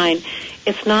floral design.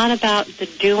 It's not about the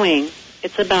doing.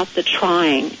 It's about the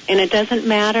trying. And it doesn't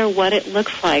matter what it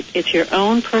looks like. It's your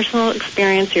own personal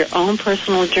experience, your own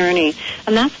personal journey.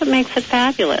 And that's what makes it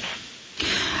fabulous.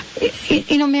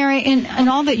 You know, Mary, in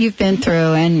all that you've been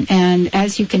through and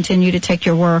as you continue to take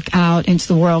your work out into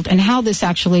the world and how this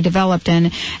actually developed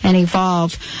and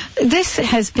evolved, this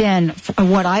has been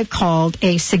what I've called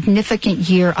a significant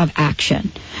year of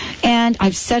action. And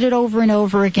I've said it over and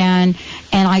over again,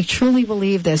 and I truly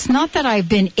believe this. Not that I've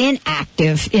been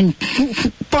inactive in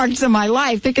parts of my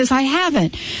life, because I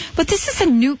haven't. But this is a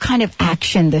new kind of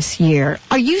action this year.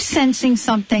 Are you sensing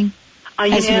something?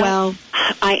 Well,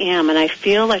 I am, and I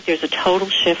feel like there's a total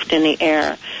shift in the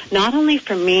air, not only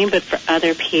for me, but for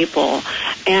other people.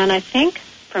 And I think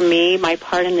for me, my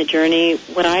part in the journey,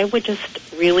 what I would just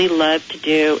really love to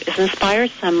do is inspire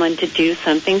someone to do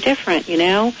something different,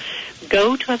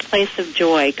 Go to a place of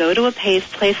joy, go to a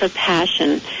place of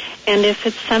passion. And if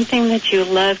it's something that you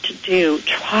love to do,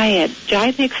 try it.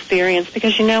 Try the experience,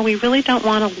 because, we really don't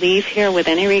want to leave here with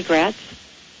any regrets.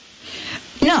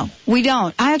 No, we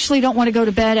don't. I actually don't want to go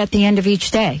to bed at the end of each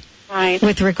day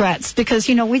with regrets, because,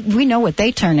 we know what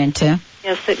they turn into.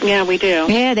 Yes, we do.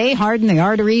 Yeah, they harden the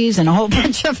arteries and a whole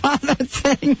bunch of other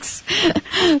things.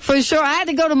 For sure. I had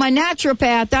to go to my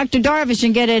naturopath, Dr. Darvish,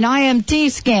 and get an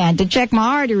IMT scan to check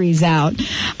my arteries out.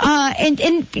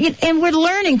 And we're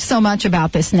learning so much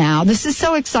about this now. This is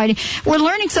so exciting. We're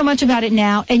learning so much about it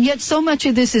now, and yet so much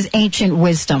of this is ancient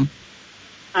wisdom.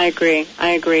 I agree.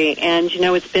 And,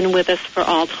 it's been with us for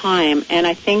all time. And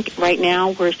I think right now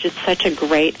we're just such a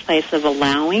great place of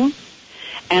allowing.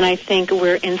 And I think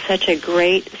we're in such a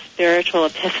great spiritual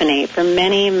epiphany for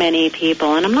many, many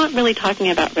people. And I'm not really talking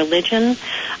about religion.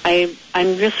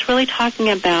 I'm just really talking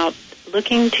about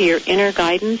looking to your inner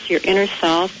guidance, your inner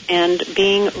self, and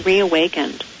being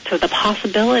reawakened to the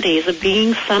possibilities of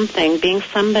being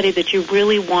somebody that you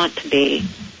really want to be.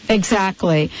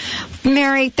 Exactly.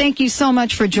 Mary, thank you so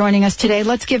much for joining us today.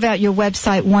 Let's give out your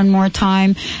website one more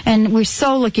time. And we're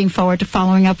so looking forward to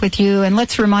following up with you. And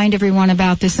let's remind everyone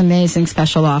about this amazing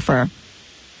special offer.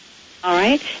 All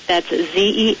right. That's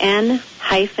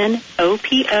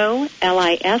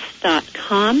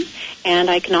zen-opolis.com. And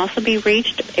I can also be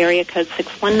reached area code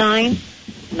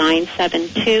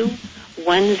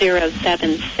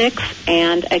 619-972-1076.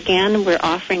 And again, we're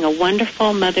offering a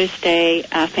wonderful Mother's Day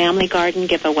family garden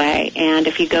giveaway. And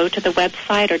if you go to the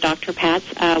website or Dr.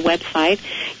 Pat's website,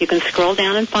 you can scroll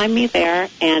down and find me there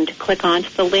and click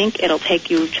onto the link. It'll take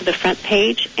you to the front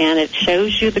page, and it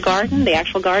shows you the garden, the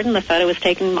actual garden. The photo was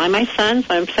taken by my son,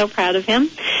 so I'm so proud of him.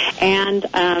 And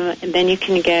then you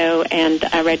can go and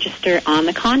register on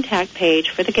the contact page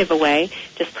for the giveaway.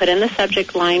 Just put in the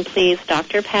subject line, please,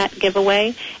 Dr. Pat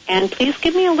giveaway, and please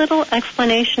give me a little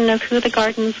explanation of who the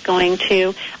garden's going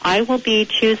to. I will be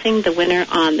choosing the winner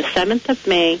on the 7th of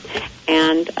May,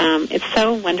 and it's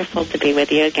so wonderful to be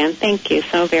with you again. Thank you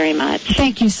so very much.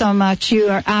 Thank you so much. You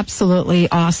are absolutely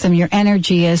awesome. Your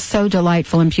energy is so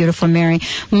delightful and beautiful, Mary.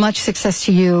 Much success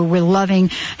to you. We're loving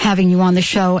having you on the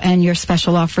show and your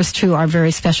special offers to our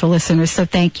very special listeners, so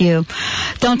thank you.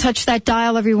 Don't touch that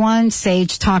dial, everyone.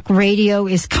 Sage Talk Radio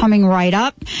is coming right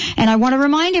up. And I want to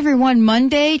remind everyone,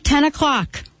 Monday, 10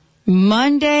 o'clock.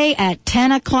 Monday at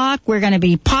 10 o'clock, we're going to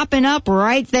be popping up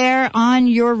right there on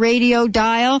your radio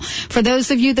dial. For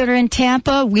those of you that are in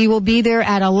Tampa, we will be there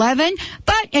at 11.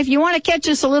 But if you want to catch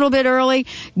us a little bit early,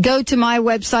 go to my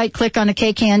website, click on the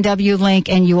KKNW link,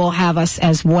 and you will have us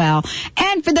as well.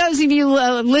 And for those of you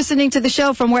listening to the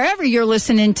show from wherever you're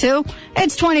listening to,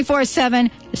 it's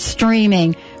 24/7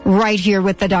 streaming right here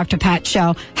with the Dr. Pat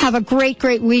Show. Have a great,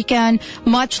 great weekend.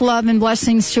 Much love and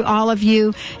blessings to all of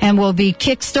you. And we'll be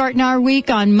kickstarting our week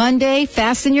on Monday.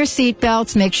 Fasten your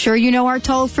seatbelts. Make sure you know our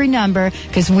toll-free number,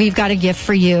 because we've got a gift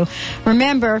for you.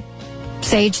 Remember,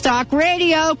 Sage Talk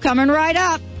Radio coming right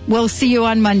up. We'll see you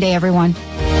on Monday, everyone.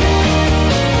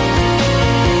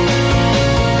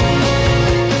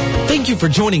 Thank you for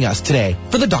joining us today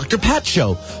for the Dr. Pat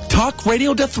Show. Talk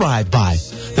radio to thrive by.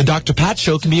 The Dr. Pat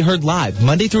Show can be heard live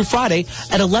Monday through Friday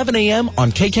at 11 a.m.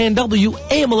 on KKNW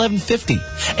AM 1150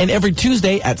 and every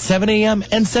Tuesday at 7 a.m.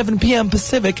 and 7 p.m.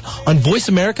 Pacific on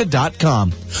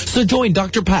VoiceAmerica.com. So join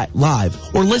Dr. Pat live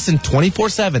or listen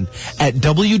 24/7 at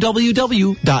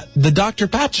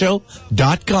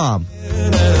www.thedrpatshow.com.